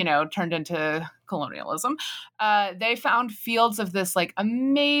 which, turned into colonialism, they found fields of this like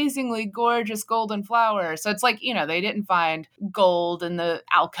amazingly gorgeous golden flower. So it's like, they didn't find gold in the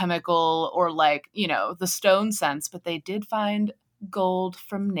alchemical or like, the stone sense, but they did find gold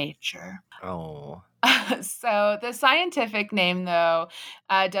from nature. Oh. So the scientific name, though,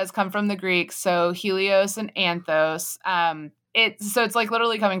 does come from the Greek. So Helios and Anthos. It's like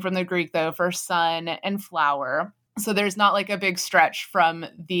literally coming from the Greek, though, for sun and flower. So there's not like a big stretch from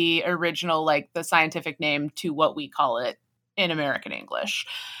the original, like the scientific name, to what we call it in American English.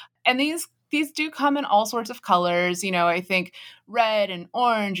 And these do come in all sorts of colors, I think red and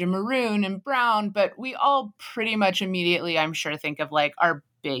orange and maroon and brown, but we all pretty much immediately, I'm sure, think of like our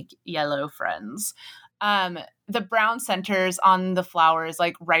big yellow friends. The brown centers on the flowers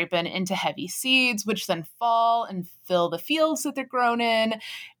like ripen into heavy seeds, which then fall and fill the fields that they're grown in.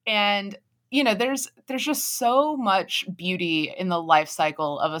 And there's just so much beauty in the life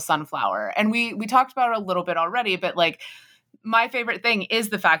cycle of a sunflower. And we talked about it a little bit already, but like my favorite thing is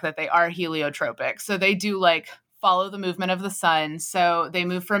the fact that they are heliotropic. So they do like follow the movement of the sun. So they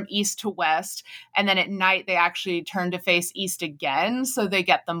move from east to west, and then at night they actually turn to face east again. So they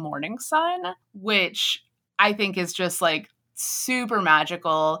get the morning sun, which I think is just like super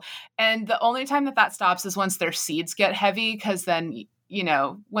magical. And the only time that stops is once their seeds get heavy, because then,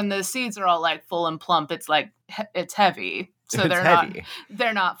 when the seeds are all like full and plump, it's like, it's heavy. So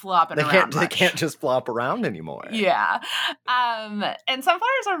they're not flopping around much. They can't just flop around anymore. Yeah. And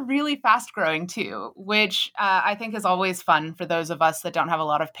sunflowers are really fast growing too, which I think is always fun for those of us that don't have a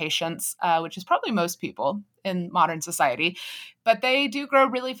lot of patience, which is probably most people in modern society. But they do grow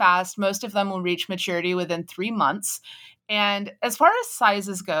really fast. Most of them will reach maturity within 3 months. And as far as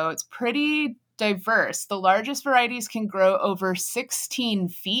sizes go, it's pretty diverse. The largest varieties can grow over 16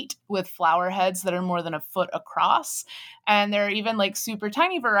 feet with flower heads that are more than a foot across. And there are even like super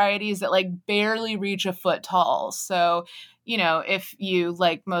tiny varieties that like barely reach a foot tall. So, if you,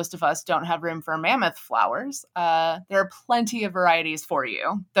 like most of us, don't have room for mammoth flowers, there are plenty of varieties for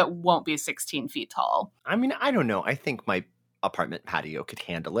you that won't be 16 feet tall. I mean, I don't know. I think my apartment patio could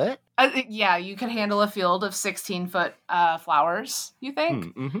handle it. Yeah, you could handle a field of 16-foot flowers, you think?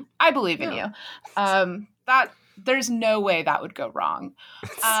 Mm-hmm. I believe in you. there's no way that would go wrong.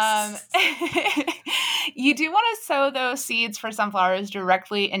 You do want to sow those seeds for sunflowers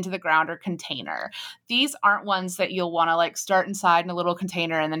directly into the ground or container. These aren't ones that you'll want to like start inside in a little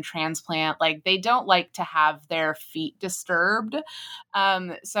container and then transplant. Like they don't like to have their feet disturbed.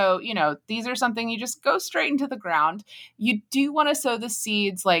 So, you know, these are something you just go straight into the ground. You do want to sow the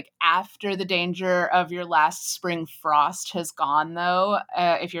seeds like after the danger of your last spring frost has gone, though,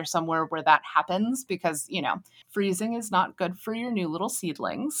 if you're somewhere where that happens, because, you know, freezing is not good for your new little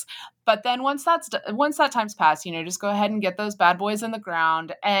seedlings. But then once that time's passed, you know, just go ahead and get those bad boys in the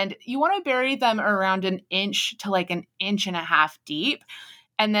ground, and you want to bury them around 1 to like 1.5 inches deep.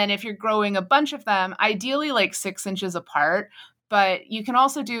 And then if you're growing a bunch of them, ideally like 6 inches apart. But you can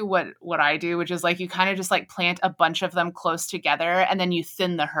also do what I do, which is like you kind of just like plant a bunch of them close together, and then you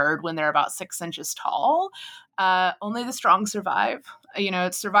thin the herd when they're about 6 inches tall. Only the strong survive. You know,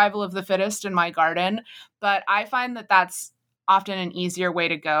 it's survival of the fittest in my garden. But I find that that's often an easier way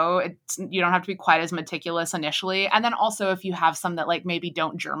to go. You don't have to be quite as meticulous initially. And then also if you have some that like maybe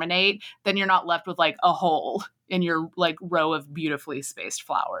don't germinate, then you're not left with like a hole in your like row of beautifully spaced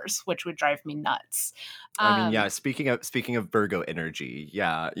flowers, which would drive me nuts. I mean, yeah, speaking of Virgo energy,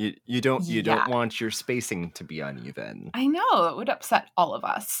 yeah, you don't want your spacing to be uneven. I know, it would upset all of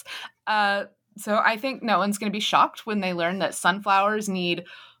us. So I think no one's going to be shocked when they learn that sunflowers need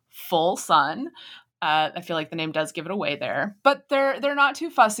full sun. I feel like the name does give it away there, but they're not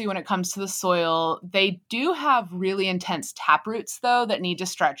too fussy when it comes to the soil. They do have really intense taproots though that need to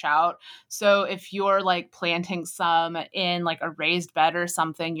stretch out. So if you're like planting some in like a raised bed or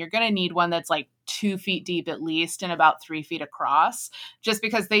something, you're going to need one that's like 2 feet deep at least and about 3 feet across, just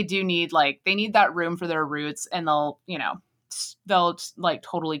because they need that room for their roots, and they'll like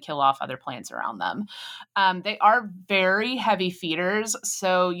totally kill off other plants around them. They are very heavy feeders,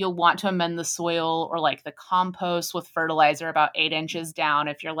 so you'll want to amend the soil or like the compost with fertilizer about 8 inches down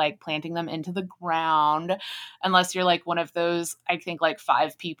if you're like planting them into the ground, unless you're like one of those, I think like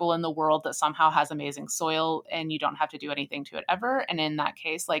 5 people in the world that somehow has amazing soil and you don't have to do anything to it ever. And in that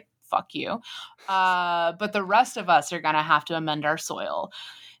case, like, fuck you. But the rest of us are going to have to amend our soil.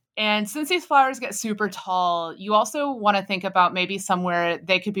 And since these flowers get super tall, you also want to think about maybe somewhere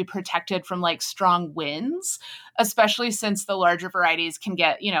they could be protected from like strong winds, especially since the larger varieties can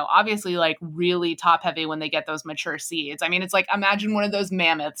get, you know, obviously like really top heavy when they get those mature seeds. I mean, it's like, imagine one of those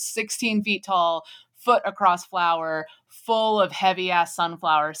mammoths, 16 feet tall, foot across flower, full of heavy ass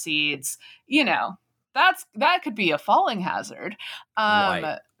sunflower seeds. You know, that could be a falling hazard.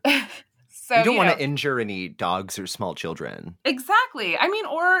 Right. So, you don't want to injure any dogs or small children. Exactly. I mean,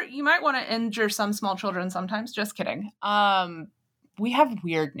 or you might want to injure some small children sometimes. Just kidding. We have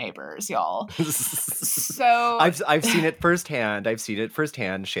weird neighbors, y'all. So I've seen it firsthand.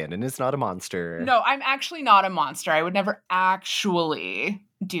 Shannon is not a monster. No, I'm actually not a monster. I would never actually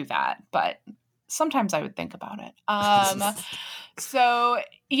do that, but sometimes I would think about it. So,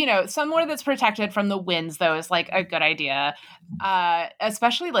 you know, somewhere that's protected from the winds, though, is like a good idea.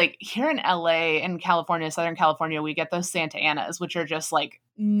 Especially like here in LA and California, Southern California, we get those Santa Anas, which are just like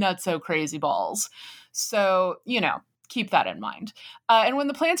nutso crazy balls. So, you know, keep that in mind. And when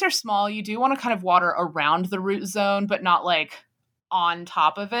the plants are small, you do want to kind of water around the root zone, but not like on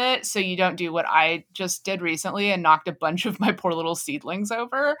top of it. So you don't do what I just did recently and knocked a bunch of my poor little seedlings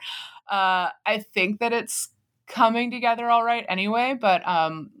over. I think that it's coming together all right anyway, but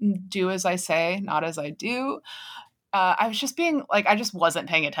do as I say, not as I do. I was just being like, I just wasn't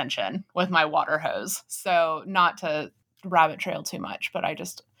paying attention with my water hose. So not to rabbit trail too much, but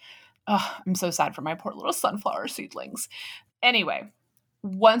I'm so sad for my poor little sunflower seedlings. Anyway,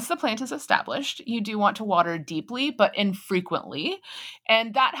 once the plant is established, you do want to water deeply but infrequently.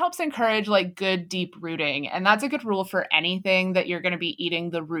 And that helps encourage like good deep rooting. And that's a good rule for anything that you're going to be eating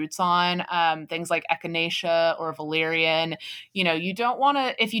the roots on. Things like echinacea or valerian. You know, you don't want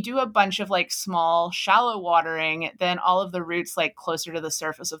to, if you do a bunch of like small, shallow watering, then all of the roots like closer to the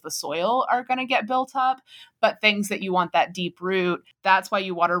surface of the soil are going to get built up. But things that you want that deep root, that's why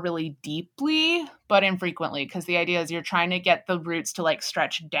you water really deeply, but infrequently. Because the idea is you're trying to get the roots to like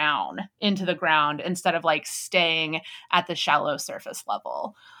stretch down into the ground instead of like staying at the shallow surface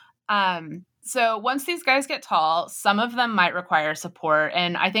level. So once these guys get tall, some of them might require support.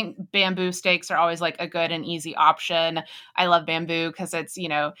 And I think bamboo stakes are always like a good and easy option. I love bamboo because it's, you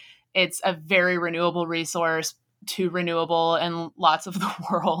know, it's a very renewable resource, too renewable in lots of the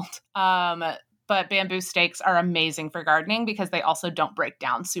world. But bamboo stakes are amazing for gardening because they also don't break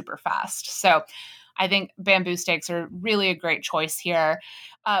down super fast. So I think bamboo stakes are really a great choice here.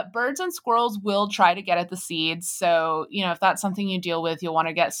 Birds and squirrels will try to get at the seeds. So, if that's something you deal with, you'll want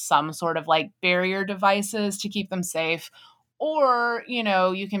to get some sort of like barrier devices to keep them safe. Or,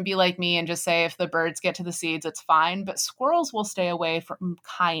 you can be like me and just say if the birds get to the seeds, it's fine. But squirrels will stay away from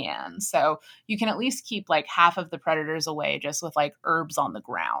cayenne. So you can at least keep like half of the predators away just with like herbs on the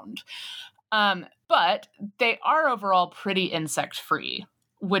ground. But they are overall pretty insect free,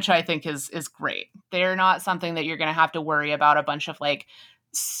 which I think is great. They're not something that you're going to have to worry about a bunch of like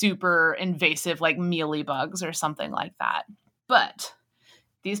super invasive like mealybugs or something like that. But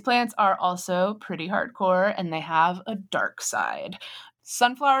these plants are also pretty hardcore and they have a dark side.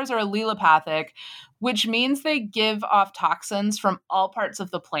 Sunflowers are allelopathic, which means they give off toxins from all parts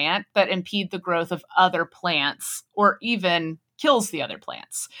of the plant that impede the growth of other plants or even kills the other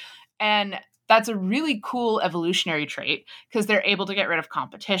plants. And that's a really cool evolutionary trait because they're able to get rid of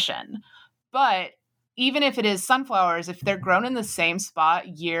competition. But even if it is sunflowers, if they're grown in the same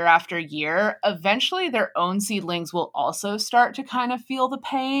spot year after year, eventually their own seedlings will also start to kind of feel the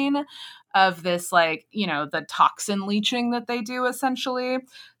pain of this, like, the toxin leaching that they do essentially.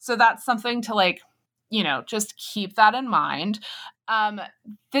 So that's something to like, just keep that in mind.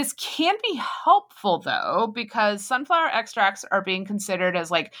 This can be helpful though, because sunflower extracts are being considered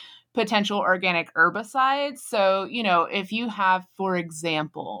as like potential organic herbicides. So, if you have, for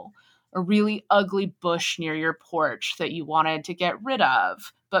example, a really ugly bush near your porch that you wanted to get rid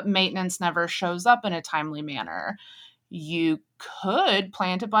of, but maintenance never shows up in a timely manner, you could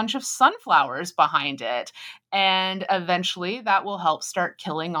plant a bunch of sunflowers behind it. And eventually that will help start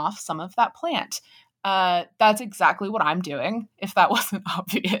killing off some of that plant. That's exactly what I'm doing, if that wasn't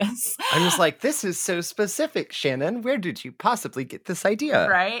obvious. I'm just like, this is so specific, Shannon. Where did you possibly get this idea?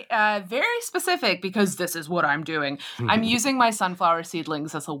 Right? Very specific, because this is what I'm doing. I'm using my sunflower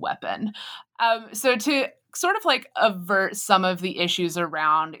seedlings as a weapon. So to sort of like avert some of the issues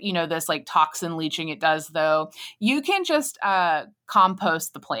around, this like toxin leaching it does, though, you can just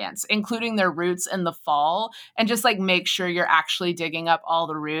compost the plants, including their roots in the fall, and just like make sure you're actually digging up all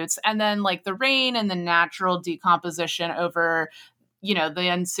the roots. And then like the rain and the natural decomposition over the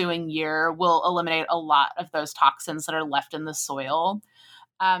ensuing year will eliminate a lot of those toxins that are left in the soil.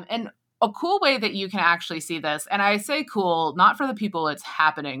 And a cool way that you can actually see this, and I say cool, not for the people it's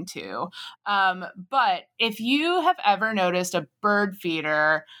happening to, but if you have ever noticed a bird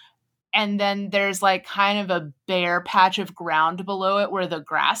feeder and then there's like kind of a bare patch of ground below it where the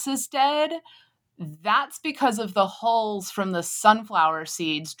grass is dead, that's because of the hulls from the sunflower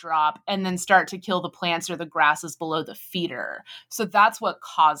seeds drop and then start to kill the plants or the grasses below the feeder. So that's what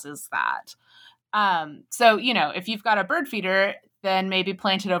causes that. So, if you've got a bird feeder, then maybe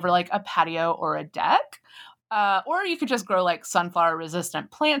plant it over like a patio or a deck. Or you could just grow like sunflower resistant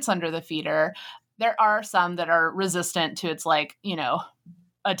plants under the feeder. There are some that are resistant to its like,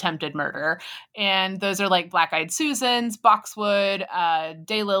 attempted murder. And those are like black-eyed Susans, boxwood,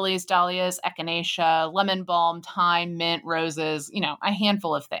 daylilies, dahlias, echinacea, lemon balm, thyme, mint, roses, a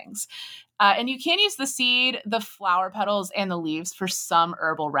handful of things. And you can use the seed, the flower petals, and the leaves for some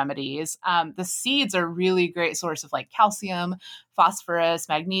herbal remedies. The seeds are a really great source of like calcium, phosphorus,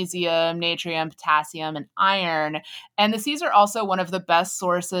 magnesium, natrium, potassium, and iron. And the seeds are also one of the best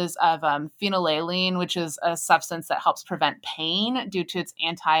sources of phenylalanine, which is a substance that helps prevent pain due to its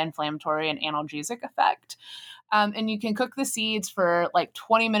anti-inflammatory and analgesic effect. And you can cook the seeds for like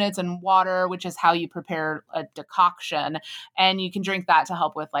 20 minutes in water, which is how you prepare a decoction. And you can drink that to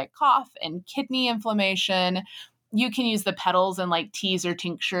help with like cough and kidney inflammation. You can use the petals in like teas or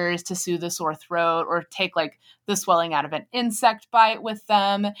tinctures to soothe a sore throat, or take like the swelling out of an insect bite with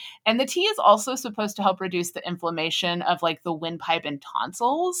them. And the tea is also supposed to help reduce the inflammation of like the windpipe and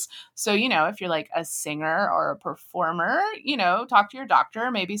tonsils. So, if you're like a singer or a performer, talk to your doctor.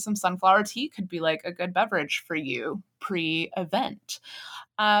 Maybe some sunflower tea could be like a good beverage for you pre-event.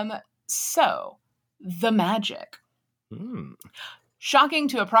 So the magic. Shocking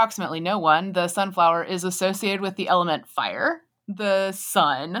to approximately no one, the sunflower is associated with the element fire, the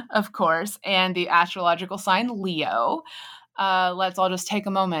sun, of course, and the astrological sign Leo. Let's all just take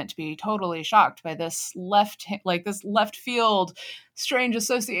a moment to be totally shocked by this left field strange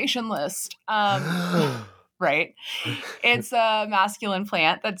association list. Right? It's a masculine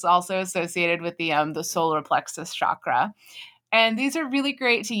plant that's also associated with the solar plexus chakra. And these are really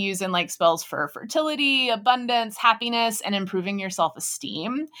great to use in like spells for fertility, abundance, happiness, and improving your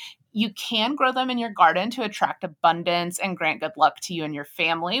self-esteem. You can grow them in your garden to attract abundance and grant good luck to you and your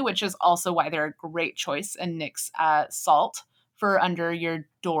family, which is also why they're a great choice in Nick's salt for under your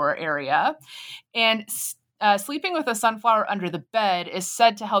door area. And sleeping with a sunflower under the bed is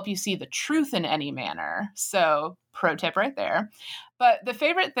said to help you see the truth in any manner. So, pro tip right there. But the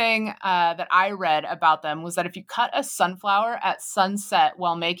favorite thing that I read about them was that if you cut a sunflower at sunset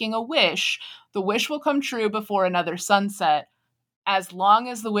while making a wish, the wish will come true before another sunset, as long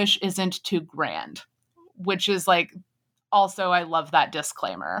as the wish isn't too grand, which is like, also, I love that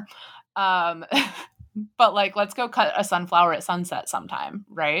disclaimer. But like, let's go cut a sunflower at sunset sometime,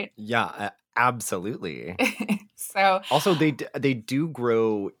 right? Yeah, absolutely. So also, they do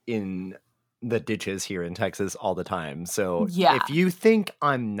grow in the ditches here in Texas all the time. So yeah, if you think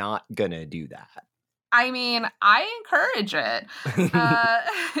I'm not gonna do that, I mean, I encourage it.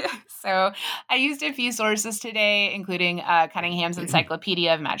 So I used a few sources today, including Cunningham's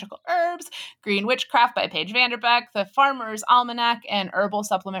Encyclopedia of Magical Herbs, Green Witchcraft by Paige Vanderbeck, The Farmer's Almanac, and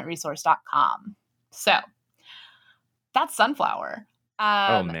herbalsupplementresource.com. So that's sunflower.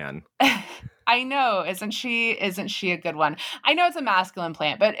 Oh man. I know, isn't she a good one? I know it's a masculine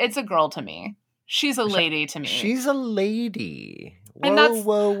plant, but it's a girl to me. She's a lady to me. She's a lady. Whoa,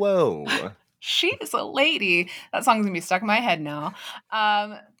 whoa, whoa. She's a lady. That song's gonna be stuck in my head now.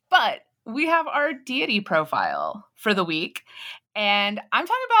 But we have our deity profile for the week. And I'm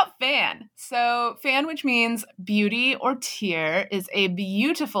talking about Fan. So Fan, which means beauty or tear, is a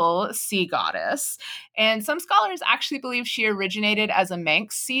beautiful sea goddess. And some scholars actually believe she originated as a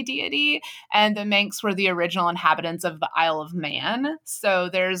Manx sea deity, and the Manx were the original inhabitants of the Isle of Man. So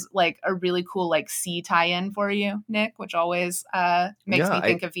there's like a really cool like sea tie-in for you, Nick, which always makes me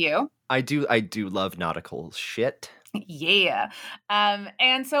think of you. I do love nautical shit. Yeah.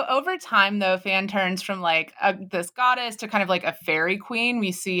 And so over time, though, Fan turns from like this goddess to kind of like a fairy queen.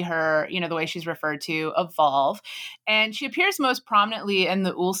 We see her, the way she's referred to, evolve. And she appears most prominently in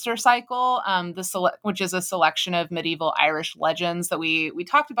the Ulster cycle, which is a selection of medieval Irish legends that we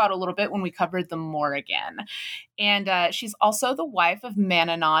talked about a little bit when we covered the Morrigan. And she's also the wife of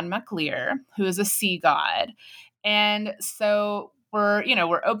Manannán mac Lir, who is a sea god. And so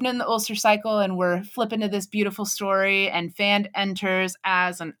we're opening the Ulster cycle and we're flipping to this beautiful story, and Fan enters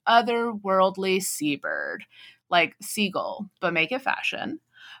as an otherworldly seabird, like seagull, but make it fashion.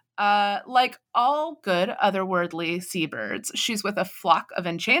 Like all good otherworldly seabirds, she's with a flock of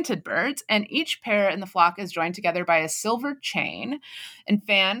enchanted birds, and each pair in the flock is joined together by a silver chain. And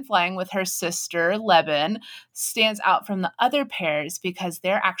Fan, flying with her sister, Lebin, stands out from the other pairs because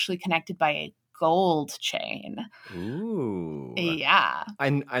they're actually connected by a gold chain. Ooh. Yeah.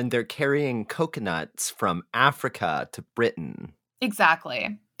 And they're carrying coconuts from Africa to Britain.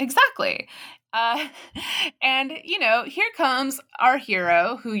 Exactly. And, here comes our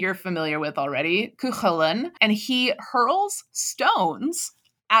hero, who you're familiar with already, Cuchulainn, and he hurls stones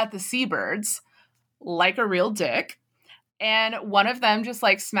at the seabirds like a real dick. And one of them just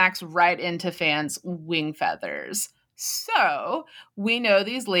like smacks right into Fan's wing feathers. So we know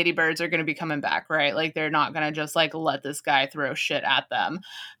these ladybirds are going to be coming back, right? Like they're not going to just like let this guy throw shit at them.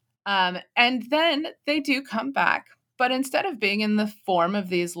 And then they do come back, but instead of being in the form of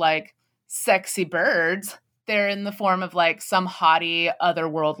these like sexy birds, they're in the form of like some haughty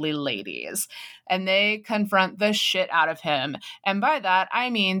otherworldly ladies, and they confront the shit out of him. And by that, I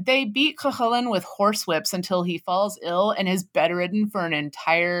mean they beat Cuchulainn with horsewhips until he falls ill and is bedridden for an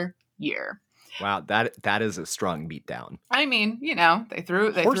entire year. Wow, that is a strong beatdown. I mean, they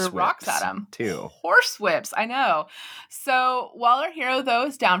threw rocks at him too. Horsewhips, I know. So while our hero, though,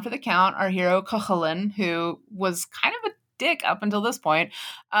 is down for the count, our hero Cuchulainn, who was kind of a dick up until this point,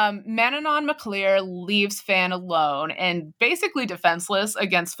 Manannán mac Lir leaves Fan alone and basically defenseless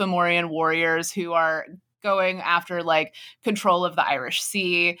against Fomorian warriors who are going after like control of the Irish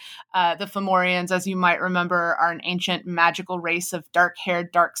Sea. The Fomorians, as you might remember, are an ancient magical race of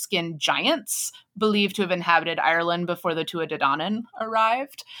dark-haired, dark-skinned giants believed to have inhabited Ireland before the Tuatha Dé Danann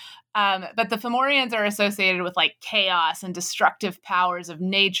arrived. But the Fomorians are associated with like chaos and destructive powers of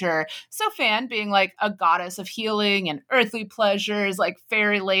nature. So Fan, being like a goddess of healing and earthly pleasures, like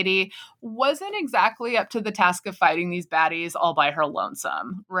fairy lady, wasn't exactly up to the task of fighting these baddies all by her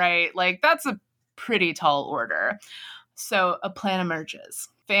lonesome, right? Like that's a pretty tall order. So a plan emerges.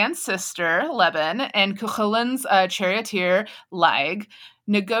 Fan's sister, Lebin, and Cuchulainn's charioteer, Laig,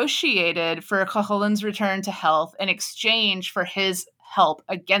 negotiated for Cuchulainn's return to health in exchange for his help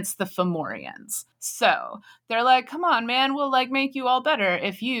against the Fomorians. So they're like, come on, man, we'll like make you all better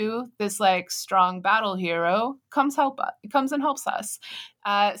if you, this like strong battle hero, comes and helps us.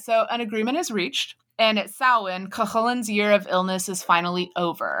 So an agreement is reached. And at Samhain, Cuchulain's year of illness is finally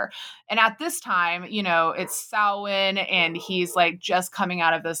over. And at this time, it's Samhain and he's like just coming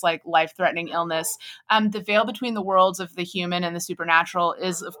out of this like life-threatening illness. The veil between the worlds of the human and the supernatural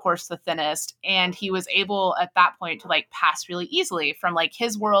is, of course, the thinnest. And he was able at that point to like pass really easily from like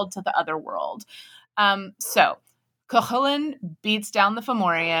his world to the other world. So Cuchulain beats down the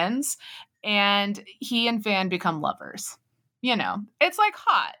Fomorians and he and Fan become lovers. It's like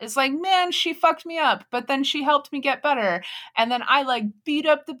hot. It's like, man, she fucked me up, but then she helped me get better. And then I like beat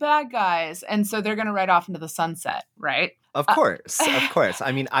up the bad guys. And so they're going to ride off into the sunset, right? Of course. Of course.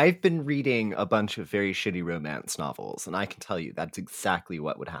 I mean, I've been reading a bunch of very shitty romance novels, and I can tell you that's exactly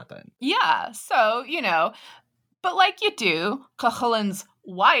what would happen. Yeah. So, but like you do, Cuchulain's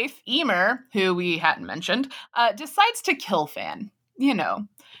wife, Emer, who we hadn't mentioned, decides to kill Fan,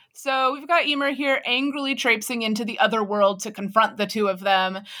 So we've got Emer here angrily traipsing into the other world to confront the two of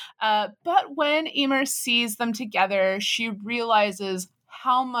them. But when Emer sees them together, she realizes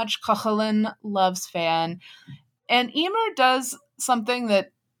how much Cuchulain loves Fan. And Emer does something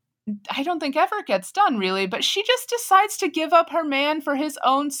that I don't think ever gets done, really, but she just decides to give up her man for his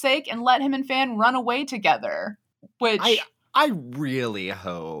own sake and let him and Fan run away together. Which I really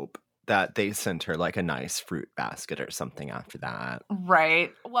hope that they sent her like a nice fruit basket or something after that.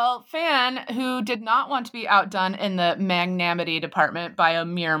 Right. Well, Fan, who did not want to be outdone in the magnanimity department by a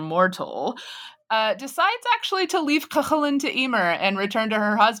mere mortal, decides actually to leave Cuchulain to Emer and return to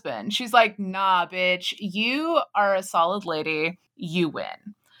her husband. She's like, nah, bitch, you are a solid lady. You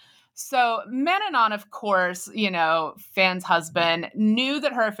win. So Manannán, of course, Fan's husband, knew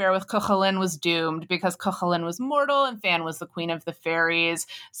that her affair with Cuchulain was doomed because Cuchulain was mortal and Fan was the queen of the fairies.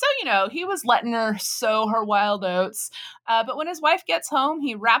 So, he was letting her sow her wild oats. But when his wife gets home,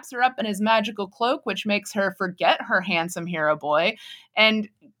 he wraps her up in his magical cloak, which makes her forget her handsome hero boy. And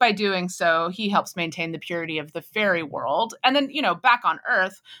by doing so, he helps maintain the purity of the fairy world. And then, back on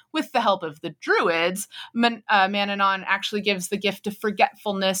Earth, with the help of the druids, Manannán actually gives the gift of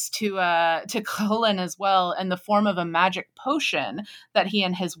forgetfulness to Cuchulain as well in the form of a magic potion that he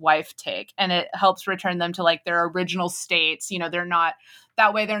and his wife take. And it helps return them to like their original states. They're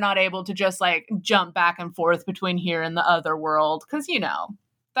not able to just like jump back and forth between here and the other world. Because,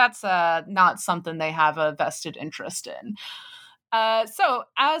 that's not something they have a vested interest in. So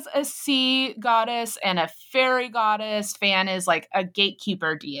as a sea goddess and a fairy goddess, Fan is like a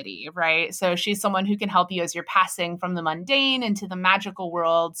gatekeeper deity, right? So she's someone who can help you as you're passing from the mundane into the magical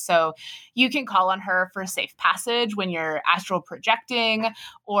world. So you can call on her for safe passage when you're astral projecting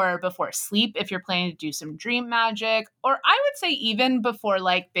or before sleep if you're planning to do some dream magic, or I would say even before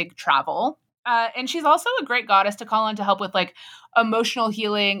like big travel. And she's also a great goddess to call on to help with like emotional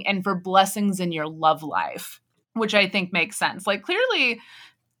healing and for blessings in your love life, which I think makes sense. Like, clearly,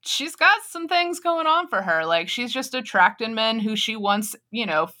 she's got some things going on for her. Like, she's just attracting men who she once,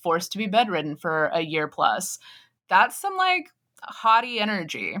 forced to be bedridden for a year plus. That's some, like, haughty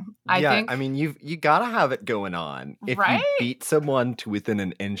energy, I think. I mean, you gotta have it going on. If right? You beat someone to within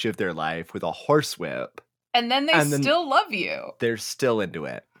an inch of their life with a horsewhip. And then they still love you. They're still into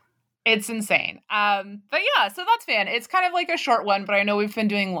it. It's insane. But yeah, so that's Fan. It's kind of like a short one, but I know we've been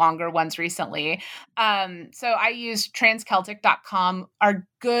doing longer ones recently. So I use transceltic.com, our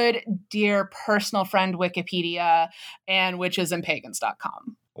good, dear personal friend Wikipedia, and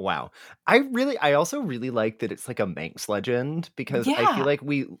witchesandpagans.com. Wow. I also really like that it's like a Manx legend because I feel like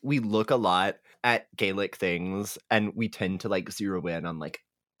we look a lot at Gaelic things and we tend to like zero in on like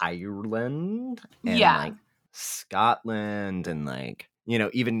Ireland and like Scotland and like,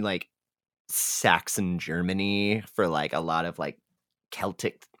 even like Saxon Germany for like a lot of like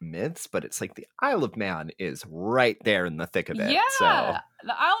Celtic myths, but it's like the Isle of Man is right there in the thick of it. Yeah, so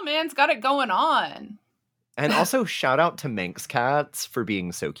the Isle of Man's got it going on. And also shout out to Manx cats for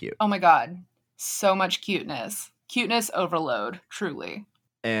being so cute. Oh my god, so much cuteness overload, truly.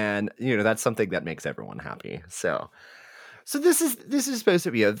 And that's something that makes everyone happy. So this is supposed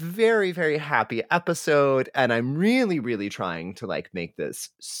to be a very, very happy episode, and I'm really, really trying to like make this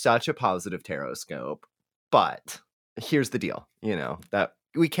such a positive tarot scope. But here's the deal, that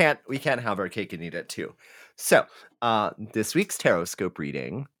we can't have our cake and eat it too. So this week's tarot scope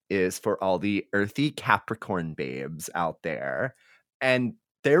reading is for all the earthy Capricorn babes out there, and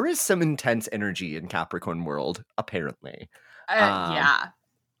there is some intense energy in Capricorn world, apparently. Yeah.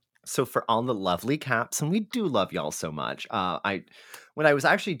 So for all the lovely Caps, and we do love y'all so much. When I was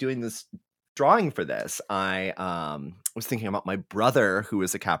actually doing this drawing for this, I was thinking about my brother who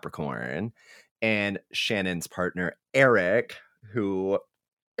is a Capricorn and Shannon's partner Eric, who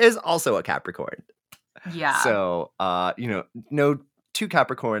is also a Capricorn. Yeah. So no two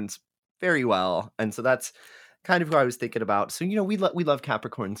Capricorns very well. And so that's kind of who I was thinking about. So, we love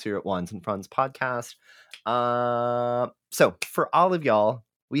Capricorns here at Wands and Fronds podcast. So for all of y'all,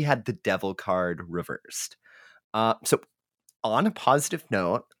 we had the Devil card reversed. So on a positive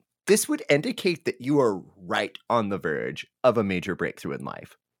note, this would indicate that you are right on the verge of a major breakthrough in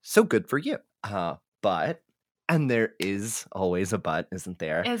life. So good for you. But, and there is always a but, isn't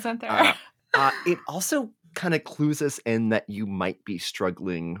there? Isn't there? It also kind of clues us in that you might be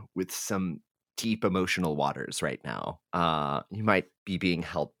struggling with some deep emotional waters right now. You might be being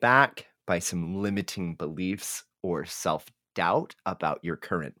held back by some limiting beliefs or self-doubt about your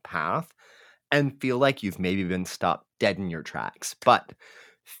current path and feel like you've maybe been stopped dead in your tracks. But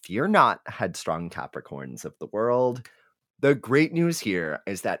fear not, headstrong Capricorns of the world. The great news here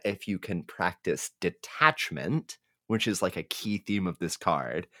is that if you can practice detachment, which is like a key theme of this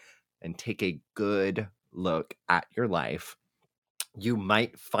card, and take a good look at your life, you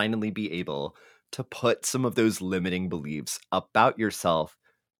might finally be able to put some of those limiting beliefs about yourself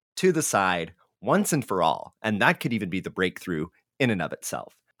to the side once and for all. And that could even be the breakthrough in and of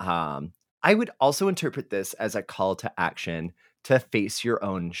itself. I would also interpret this as a call to action to face your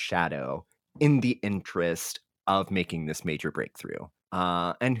own shadow in the interest of making this major breakthrough.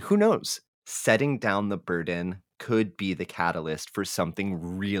 And who knows, setting down the burden could be the catalyst for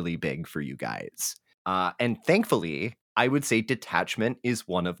something really big for you guys. And thankfully, I would say detachment is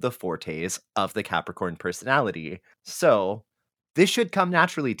one of the fortes of the Capricorn personality. So this should come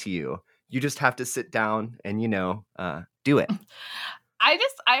naturally to you. You just have to sit down and, do it. I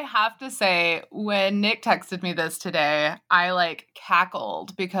have to say, when Nick texted me this today, I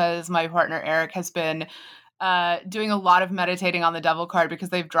cackled because my partner Eric has been doing a lot of meditating on the Devil card because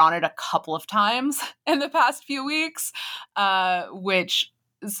they've drawn it a couple of times in the past few weeks,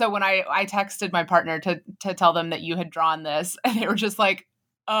 so when I texted my partner to tell them that you had drawn this, and they were just like,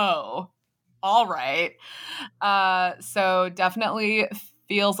 oh, all right. So definitely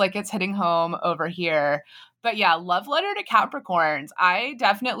feels like it's hitting home over here. But yeah, love letter to Capricorns. I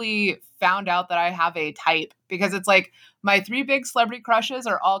definitely found out that I have a type because it's like my 3 big celebrity crushes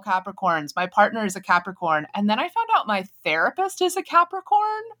are all Capricorns. My partner is a Capricorn. And then I found out my therapist is a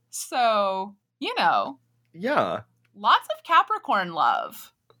Capricorn. So, Yeah. Lots of Capricorn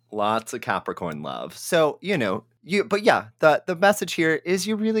love. Lots of Capricorn love. So, but yeah, the message here is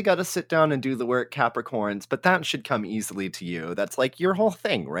you really got to sit down and do the work, Capricorns, but that should come easily to you. That's like your whole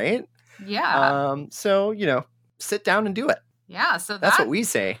thing, right? Yeah. So, sit down and do it. Yeah. So that's what we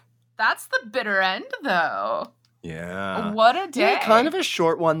say. That's the bitter end, though. Yeah. What a day. Yeah, kind of a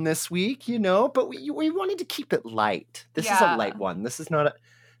short one this week, but we wanted to keep it light. This is a light one. This is not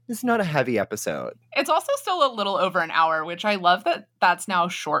a heavy episode. It's also still a little over an hour, which I love that that's now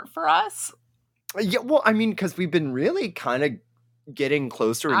short for us. Yeah, well, I mean, because we've been really kind of getting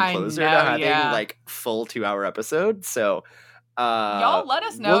closer and closer to having full 2-hour episodes. So y'all let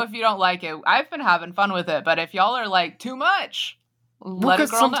us know if you don't like it. I've been having fun with it, but if y'all are like too much, let a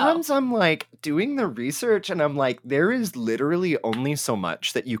girl know. Sometimes I'm like doing the research and I'm like, there is literally only so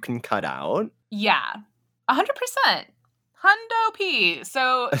much that you can cut out. Yeah, 100%. Hundo P.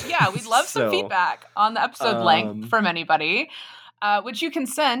 So yeah, we'd love some feedback on the episode length from anybody. Which you can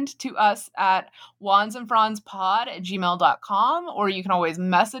send to us at wandsandfronspod@gmail.com, or you can always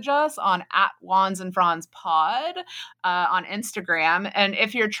message us on @wandsandfronspod on Instagram. And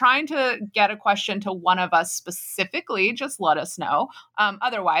if you're trying to get a question to one of us specifically, just let us know.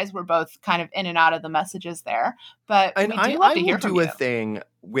 Otherwise, we're both kind of in and out of the messages there. But we do love to hear from you. I will do a thing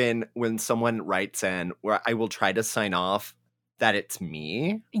when someone writes in where I will try to sign off that it's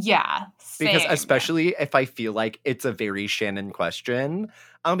me. Yeah. Same. Because especially if I feel like it's a very Shannon question,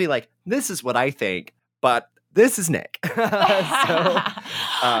 I'll be like, this is what I think, but this is Nick. Yeah.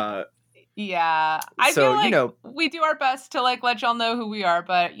 I feel like we do our best to let y'all know who we are,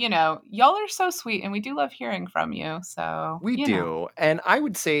 but y'all are so sweet and we do love hearing from you. So we do. And I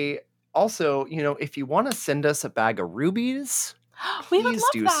would say also, if you want to send us a bag of rubies, we would love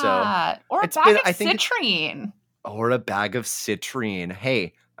do that. So. Or a bag of citrine. Or a bag of citrine.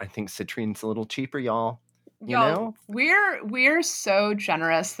 Hey, I think citrine's a little cheaper, y'all. You know? We're so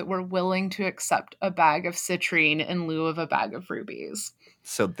generous that we're willing to accept a bag of citrine in lieu of a bag of rubies.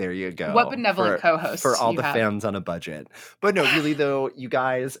 So there you go. What benevolent co-hosts for all the fans on a budget. But no, really though, you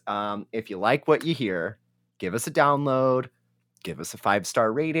guys, if you like what you hear, give us a download, give us a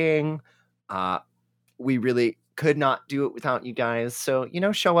 5-star rating. We really could not do it without you guys. So,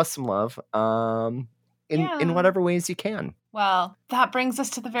 show us some love. In whatever ways you can. Well, that brings us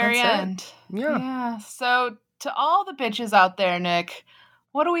to the very end. Yeah. So to all the bitches out there, Nick,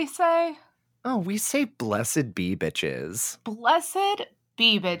 what do we say? Oh, we say blessed be bitches. Blessed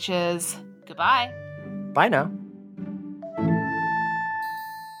be, bitches. Goodbye. Bye now.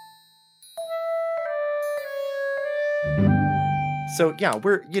 So, yeah,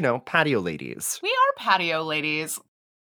 we're, patio ladies. We are patio ladies.